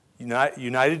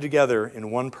 united together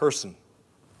in one person.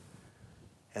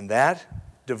 And that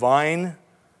divine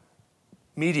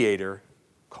mediator,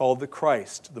 called the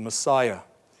Christ, the Messiah,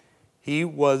 he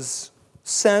was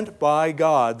sent by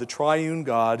God, the triune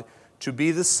God, to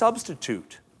be the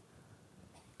substitute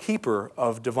keeper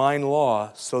of divine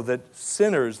law, so that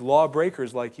sinners,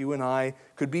 lawbreakers like you and I,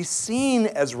 could be seen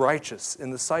as righteous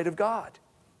in the sight of God,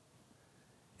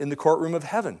 in the courtroom of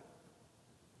heaven.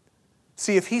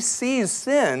 See, if he sees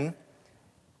sin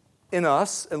in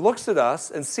us and looks at us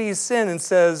and sees sin and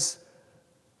says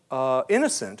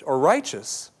innocent or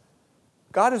righteous,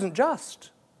 God isn't just.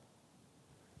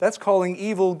 That's calling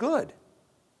evil good.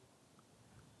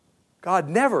 God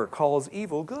never calls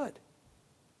evil good.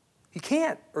 He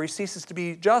can't, or he ceases to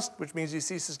be just, which means he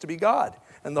ceases to be God,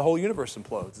 and the whole universe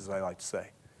implodes, as I like to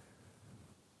say.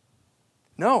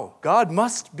 No, God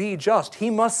must be just. He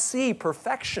must see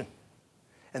perfection.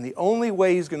 And the only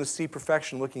way he's going to see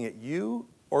perfection looking at you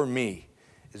or me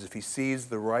is if he sees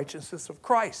the righteousness of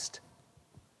Christ,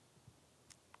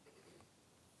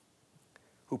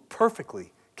 who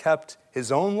perfectly kept his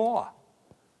own law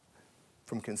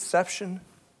from conception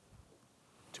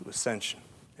to ascension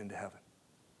into heaven,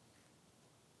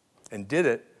 and did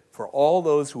it for all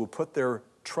those who will put their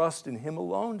trust in him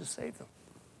alone to save them.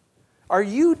 Are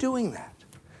you doing that?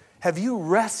 Have you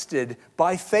rested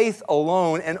by faith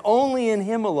alone and only in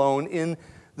him alone, in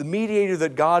the mediator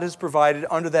that God has provided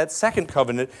under that second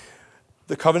covenant,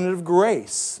 the covenant of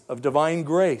grace, of divine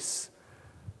grace,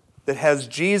 that has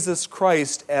Jesus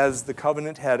Christ as the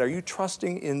covenant head? Are you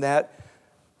trusting in that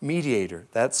mediator,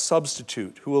 that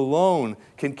substitute, who alone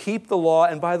can keep the law,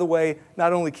 and by the way,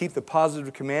 not only keep the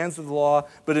positive commands of the law,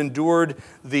 but endured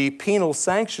the penal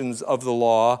sanctions of the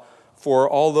law for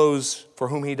all those for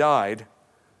whom he died,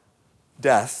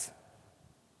 death,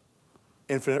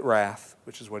 infinite wrath,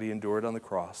 which is what he endured on the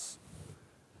cross?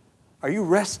 Are you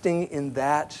resting in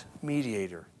that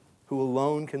mediator who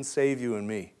alone can save you and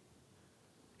me?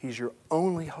 He's your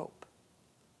only hope.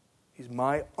 He's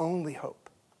my only hope.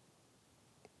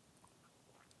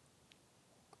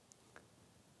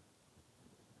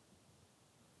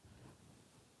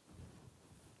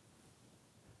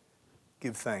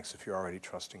 Give thanks if you're already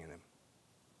trusting in him.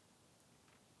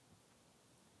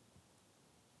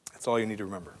 That's all you need to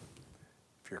remember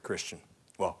if you're a Christian.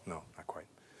 Well, no, not quite.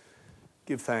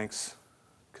 Give thanks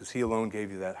because he alone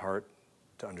gave you that heart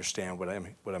to understand what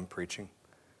I'm preaching.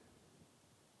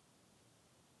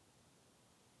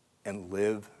 And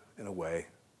live in a way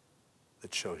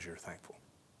that shows you're thankful.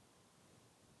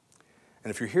 And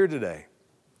if you're here today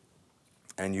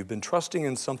and you've been trusting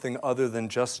in something other than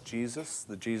just Jesus,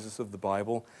 the Jesus of the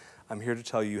Bible, I'm here to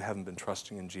tell you haven't been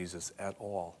trusting in Jesus at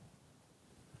all.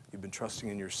 You've been trusting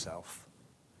in yourself.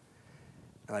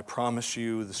 And I promise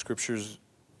you, the scriptures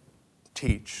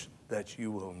teach that you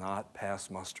will not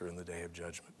pass muster in the day of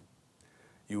judgment.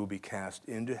 You will be cast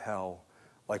into hell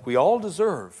like we all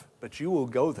deserve, but you will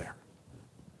go there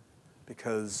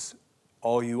because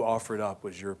all you offered up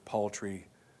was your paltry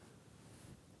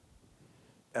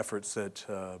efforts at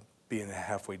being a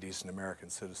halfway decent American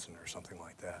citizen or something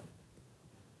like that.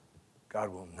 God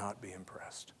will not be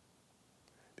impressed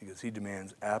because he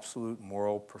demands absolute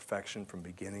moral perfection from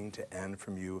beginning to end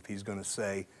from you. If he's going to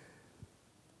say,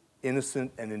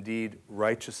 innocent and indeed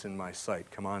righteous in my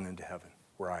sight, come on into heaven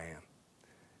where I am.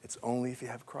 It's only if you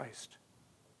have Christ.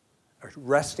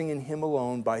 Resting in him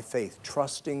alone by faith,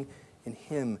 trusting in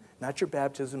him, not your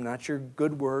baptism, not your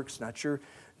good works, not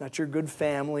your good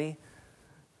family,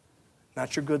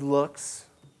 not your good looks,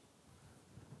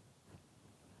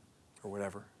 or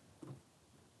whatever.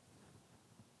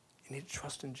 You need to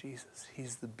trust in Jesus.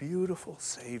 He's the beautiful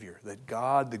Savior that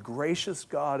God, the gracious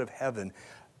God of heaven,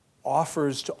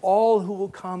 offers to all who will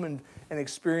come and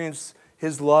experience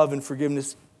his love and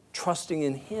forgiveness, trusting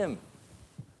in him,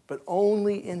 but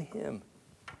only in him.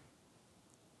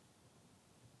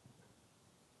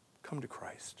 Come to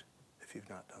Christ if you've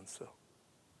not done so.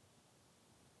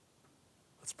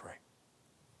 Let's pray.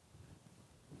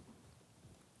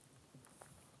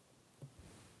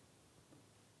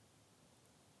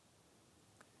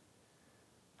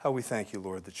 How we thank you,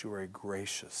 Lord, that you are a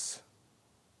gracious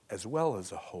as well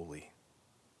as a holy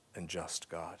and just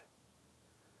God.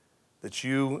 That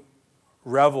you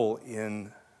revel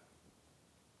in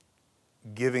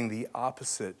giving the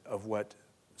opposite of what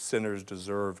sinners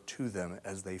deserve to them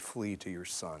as they flee to your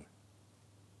Son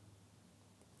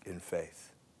in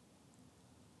faith.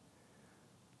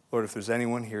 Lord, if there's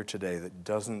anyone here today that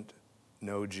doesn't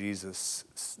know Jesus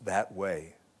that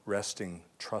way, resting,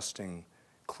 trusting,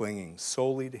 clinging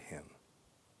solely to him,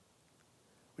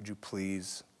 would you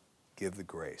please give the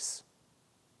grace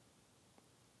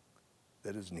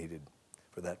that is needed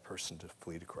for that person to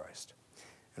flee to Christ.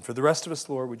 And for the rest of us,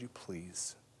 Lord, would you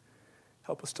please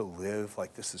help us to live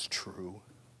like this is true,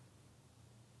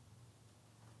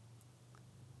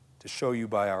 to show you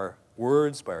by our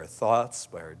words, by our thoughts,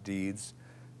 by our deeds,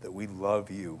 that we love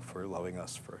you for loving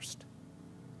us first.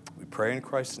 We pray in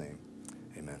Christ's name.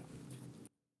 Amen.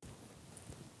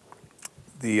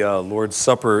 The Lord's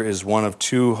Supper is one of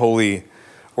two holy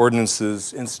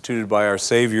ordinances instituted by our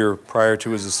Savior prior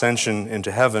to his ascension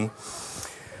into heaven.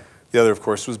 The other, of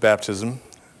course, was baptism.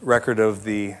 Record of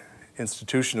the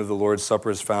institution of the Lord's Supper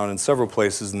is found in several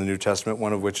places in the New Testament,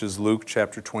 one of which is Luke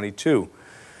chapter 22,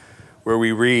 where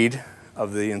we read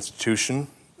of the institution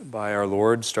by our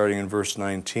Lord, starting in verse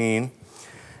 19.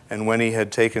 And when he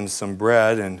had taken some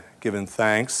bread and given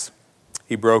thanks,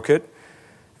 he broke it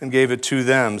and gave it to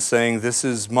them, saying, "This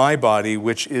is my body,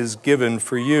 which is given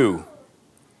for you.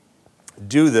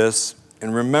 Do this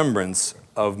in remembrance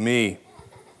of me."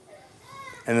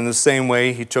 And in the same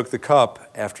way, he took the cup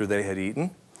after they had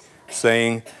eaten,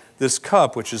 saying, "This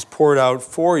cup which is poured out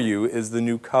for you is the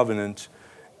new covenant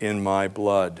in my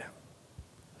blood."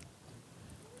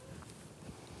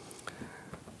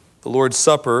 The Lord's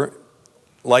Supper,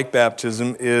 like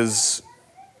baptism, is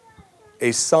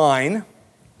a sign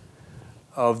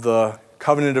of the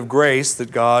covenant of grace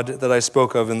that I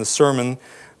spoke of in the sermon,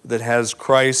 that has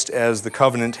Christ as the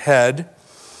covenant head.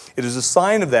 It is a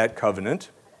sign of that covenant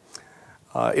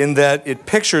in that it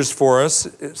pictures for us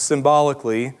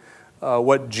symbolically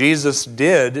what Jesus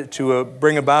did to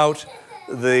bring about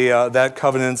that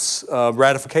covenant's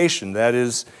ratification. That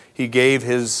is, he gave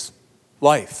his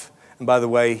life. And by the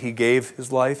way, he gave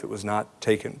his life. It was not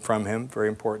taken from him. Very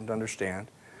important to understand.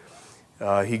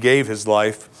 He gave his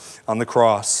life on the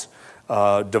cross,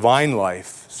 divine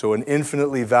life. So an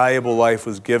infinitely valuable life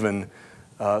was given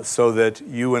so that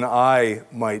you and I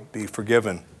might be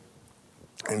forgiven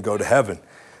and go to heaven.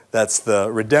 That's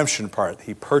the redemption part.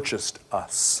 He purchased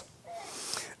us.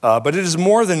 But it is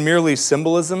more than merely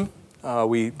symbolism.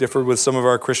 We differ with some of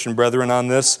our Christian brethren on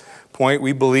this point.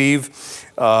 We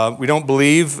don't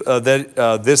believe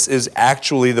that this is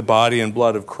actually the body and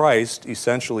blood of Christ,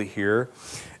 essentially here,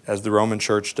 as the Roman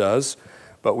Church does.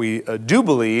 But we do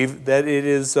believe that it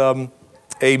is a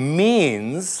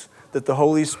means that the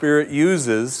Holy Spirit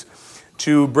uses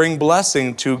to bring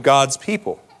blessing to God's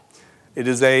people. It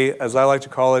is as I like to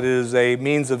call it, it is a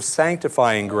means of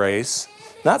sanctifying grace,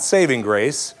 not saving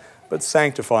grace, but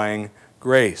sanctifying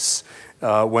grace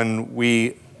when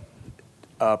we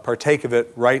partake of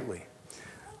it rightly.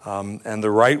 And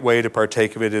the right way to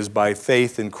partake of it is by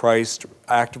faith in Christ,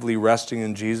 actively resting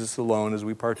in Jesus alone as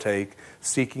we partake,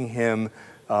 seeking him,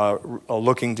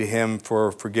 looking to him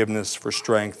for forgiveness, for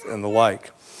strength, and the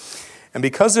like. And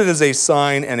because it is a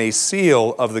sign and a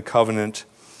seal of the covenant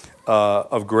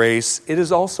of grace, it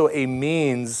is also a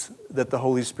means that the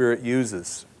Holy Spirit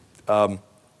uses.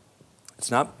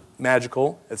 It's not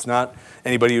magical. It's not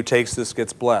anybody who takes this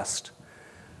gets blessed.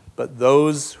 But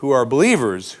those who are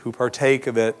believers, who partake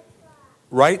of it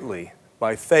rightly,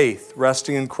 by faith,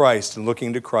 resting in Christ and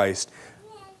looking to Christ,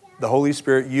 the Holy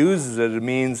Spirit uses it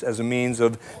as a means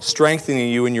of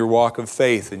strengthening you in your walk of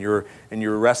faith and your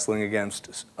wrestling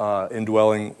against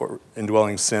indwelling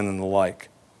sin and the like.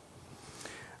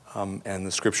 And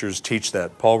the Scriptures teach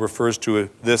that. Paul refers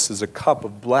to this as a cup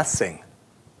of blessing.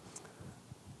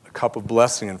 A cup of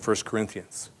blessing in 1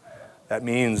 Corinthians. That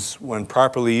means when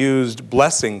properly used,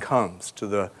 blessing comes to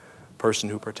the person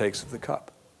who partakes of the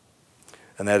cup.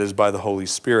 And that is by the Holy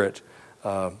Spirit,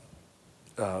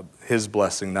 His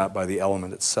blessing, not by the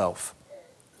element itself.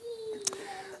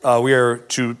 We are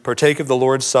to partake of the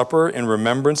Lord's Supper in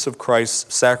remembrance of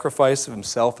Christ's sacrifice of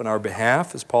Himself in our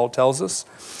behalf, as Paul tells us.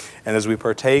 And as we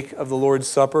partake of the Lord's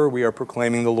Supper, we are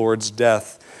proclaiming the Lord's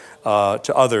death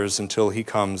to others until He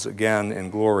comes again in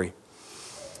glory.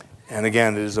 And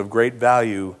again, it is of great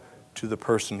value to the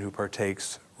person who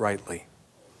partakes rightly.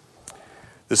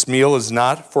 This meal is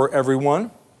not for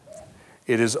everyone.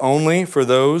 It is only for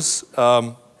those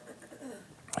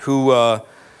who are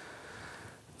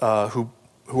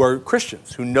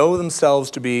Christians, who know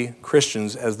themselves to be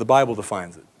Christians as the Bible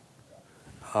defines it.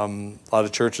 A lot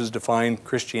of churches define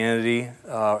Christianity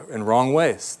in wrong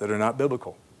ways that are not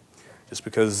biblical. Just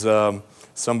because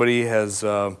somebody has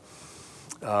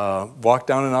walked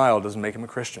down an aisle doesn't make them a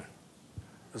Christian.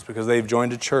 Just because they've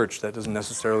joined a church, that doesn't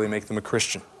necessarily make them a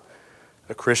Christian.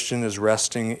 A Christian is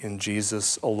resting in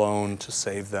Jesus alone to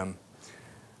save them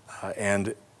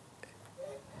and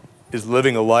is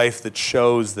living a life that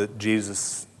shows that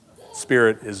Jesus'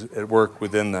 Spirit is at work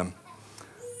within them.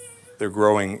 They're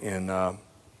growing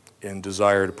in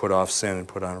desire to put off sin and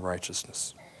put on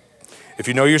righteousness. If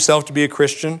you know yourself to be a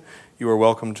Christian, you are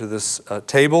welcome to this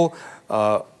table.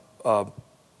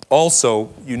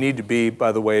 Also, you need to be,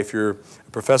 by the way, if you're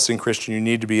a professing Christian, you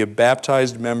need to be a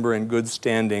baptized member in good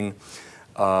standing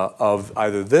of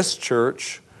either this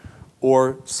church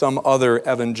or some other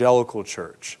evangelical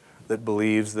church that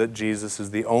believes that Jesus is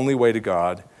the only way to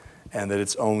God and that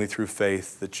it's only through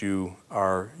faith that you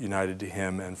are united to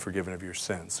Him and forgiven of your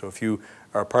sins. So if you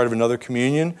are part of another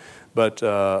communion, but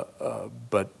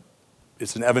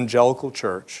it's an evangelical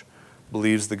church,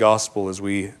 believes the gospel as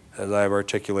I have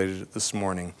articulated it this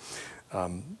morning,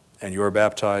 and you are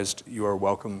baptized, you are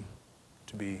welcome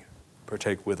to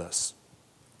partake with us.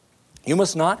 You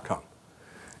must not come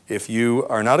if you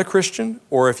are not a Christian,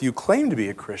 or if you claim to be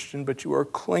a Christian, but you are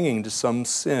clinging to some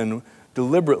sin,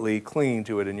 deliberately clinging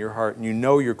to it in your heart, and you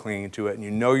know you're clinging to it, and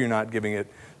you know you're not giving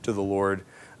it to the Lord,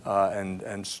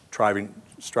 and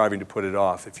striving to put it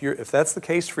off. If that's the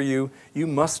case for you, you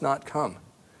must not come,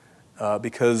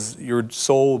 because your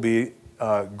soul will be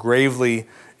gravely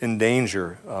in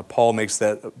danger. Paul makes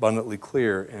that abundantly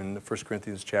clear in 1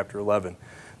 Corinthians chapter 11,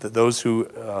 that those who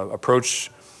approach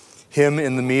him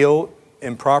in the meal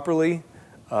improperly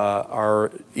will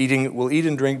eat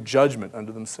and drink judgment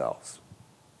unto themselves.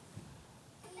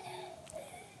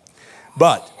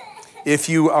 But if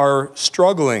you are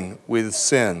struggling with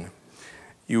sin,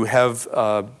 you have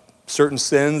certain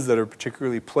sins that are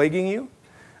particularly plaguing you,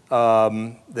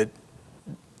 that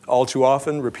all too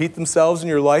often repeat themselves in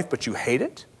your life, but you hate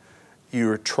it.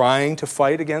 You're trying to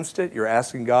fight against it. You're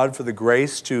asking God for the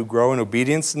grace to grow in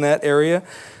obedience in that area.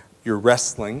 You're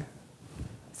wrestling,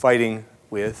 fighting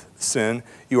with sin.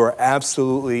 You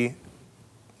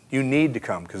need to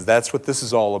come, because that's what this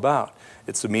is all about.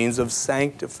 It's a means of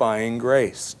sanctifying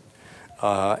grace.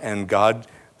 And God,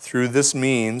 through this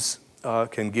means,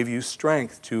 can give you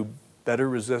strength to better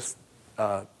resist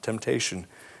temptation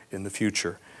in the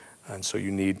future. And so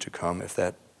you need to come if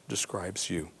that describes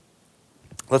you.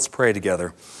 Let's pray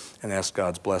together and ask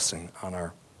God's blessing on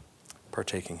our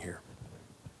partaking here.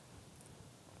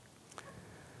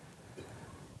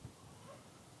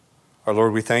 Our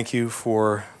Lord, we thank you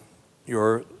for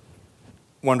your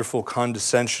wonderful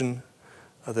condescension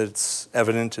that's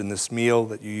evident in this meal,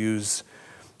 that you use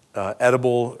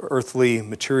edible, earthly,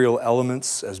 material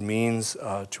elements as means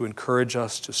to encourage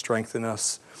us, to strengthen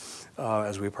us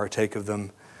as we partake of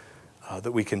them,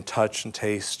 that we can touch and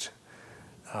taste,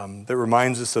 that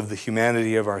reminds us of the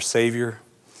humanity of our Savior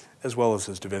as well as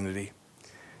His divinity.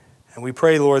 And we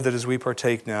pray, Lord, that as we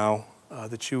partake now,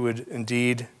 that you would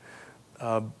indeed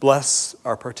bless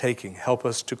our partaking. Help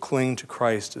us to cling to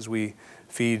Christ as we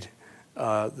feed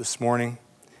this morning.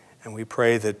 And we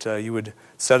pray that you would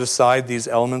set aside these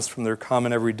elements from their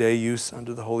common everyday use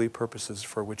unto the holy purposes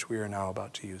for which we are now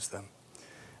about to use them.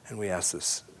 And we ask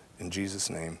this in Jesus'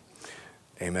 name.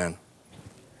 Amen.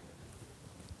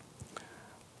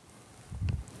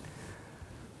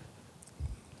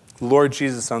 The Lord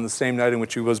Jesus, on the same night in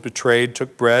which he was betrayed,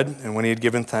 took bread, and when he had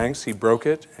given thanks, he broke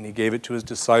it, and he gave it to his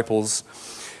disciples.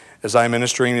 As I am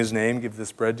ministering in his name, give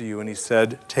this bread to you. And he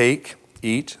said, take,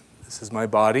 eat, this is my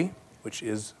body, which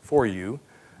is for you.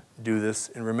 Do this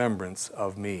in remembrance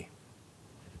of me.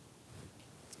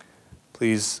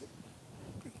 Please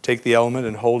take the element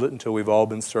and hold it until we've all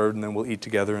been served, and then we'll eat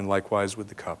together, and likewise with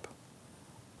the cup.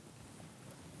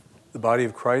 The body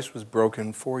of Christ was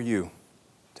broken for you.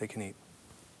 Take and eat.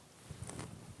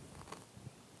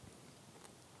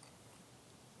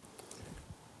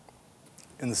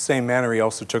 In the same manner, he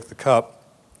also took the cup,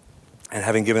 and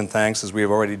having given thanks, as we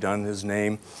have already done in his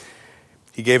name,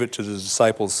 he gave it to the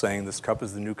disciples, saying, this cup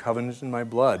is the new covenant in my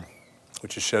blood,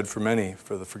 which is shed for many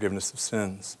for the forgiveness of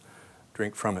sins.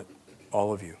 Drink from it,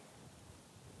 all of you.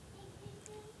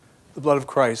 The blood of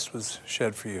Christ was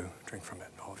shed for you. Drink from it,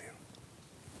 all of you.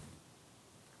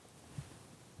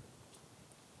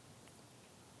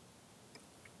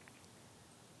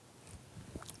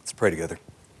 Let's pray together.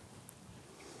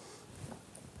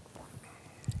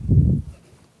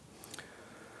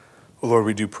 Oh Lord,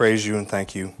 we do praise you and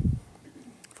thank you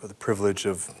for the privilege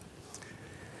of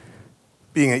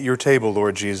being at your table,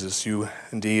 Lord Jesus. You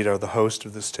indeed are the host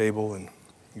of this table, and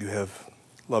you have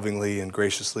lovingly and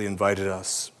graciously invited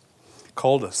us,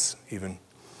 called us even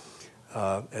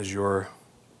as your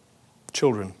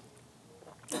children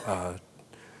to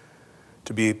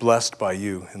be blessed by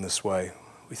you in this way.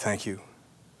 We thank you.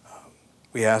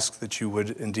 We ask that you would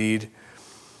indeed,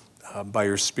 by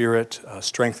your Spirit,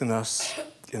 strengthen us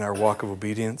in our walk of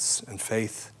obedience and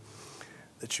faith,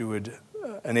 that you would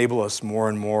enable us more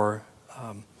and more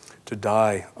to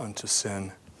die unto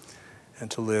sin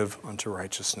and to live unto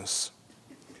righteousness.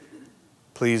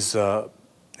 Please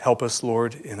help us,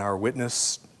 Lord, in our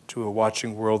witness to a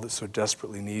watching world that so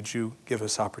desperately needs you. Give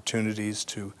us opportunities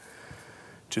to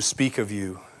speak of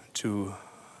you, to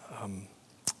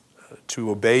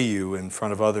obey you in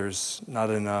front of others, not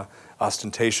in an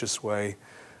ostentatious way,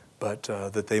 but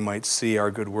that they might see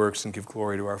our good works and give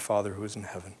glory to our Father who is in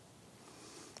heaven.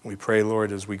 We pray,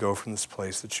 Lord, as we go from this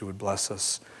place, that you would bless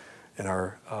us in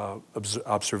our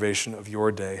observation of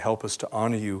your day. Help us to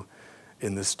honor you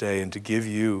in this day and to give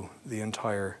you the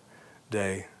entire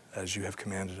day as you have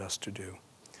commanded us to do.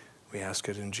 We ask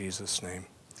it in Jesus' name.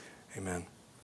 Amen.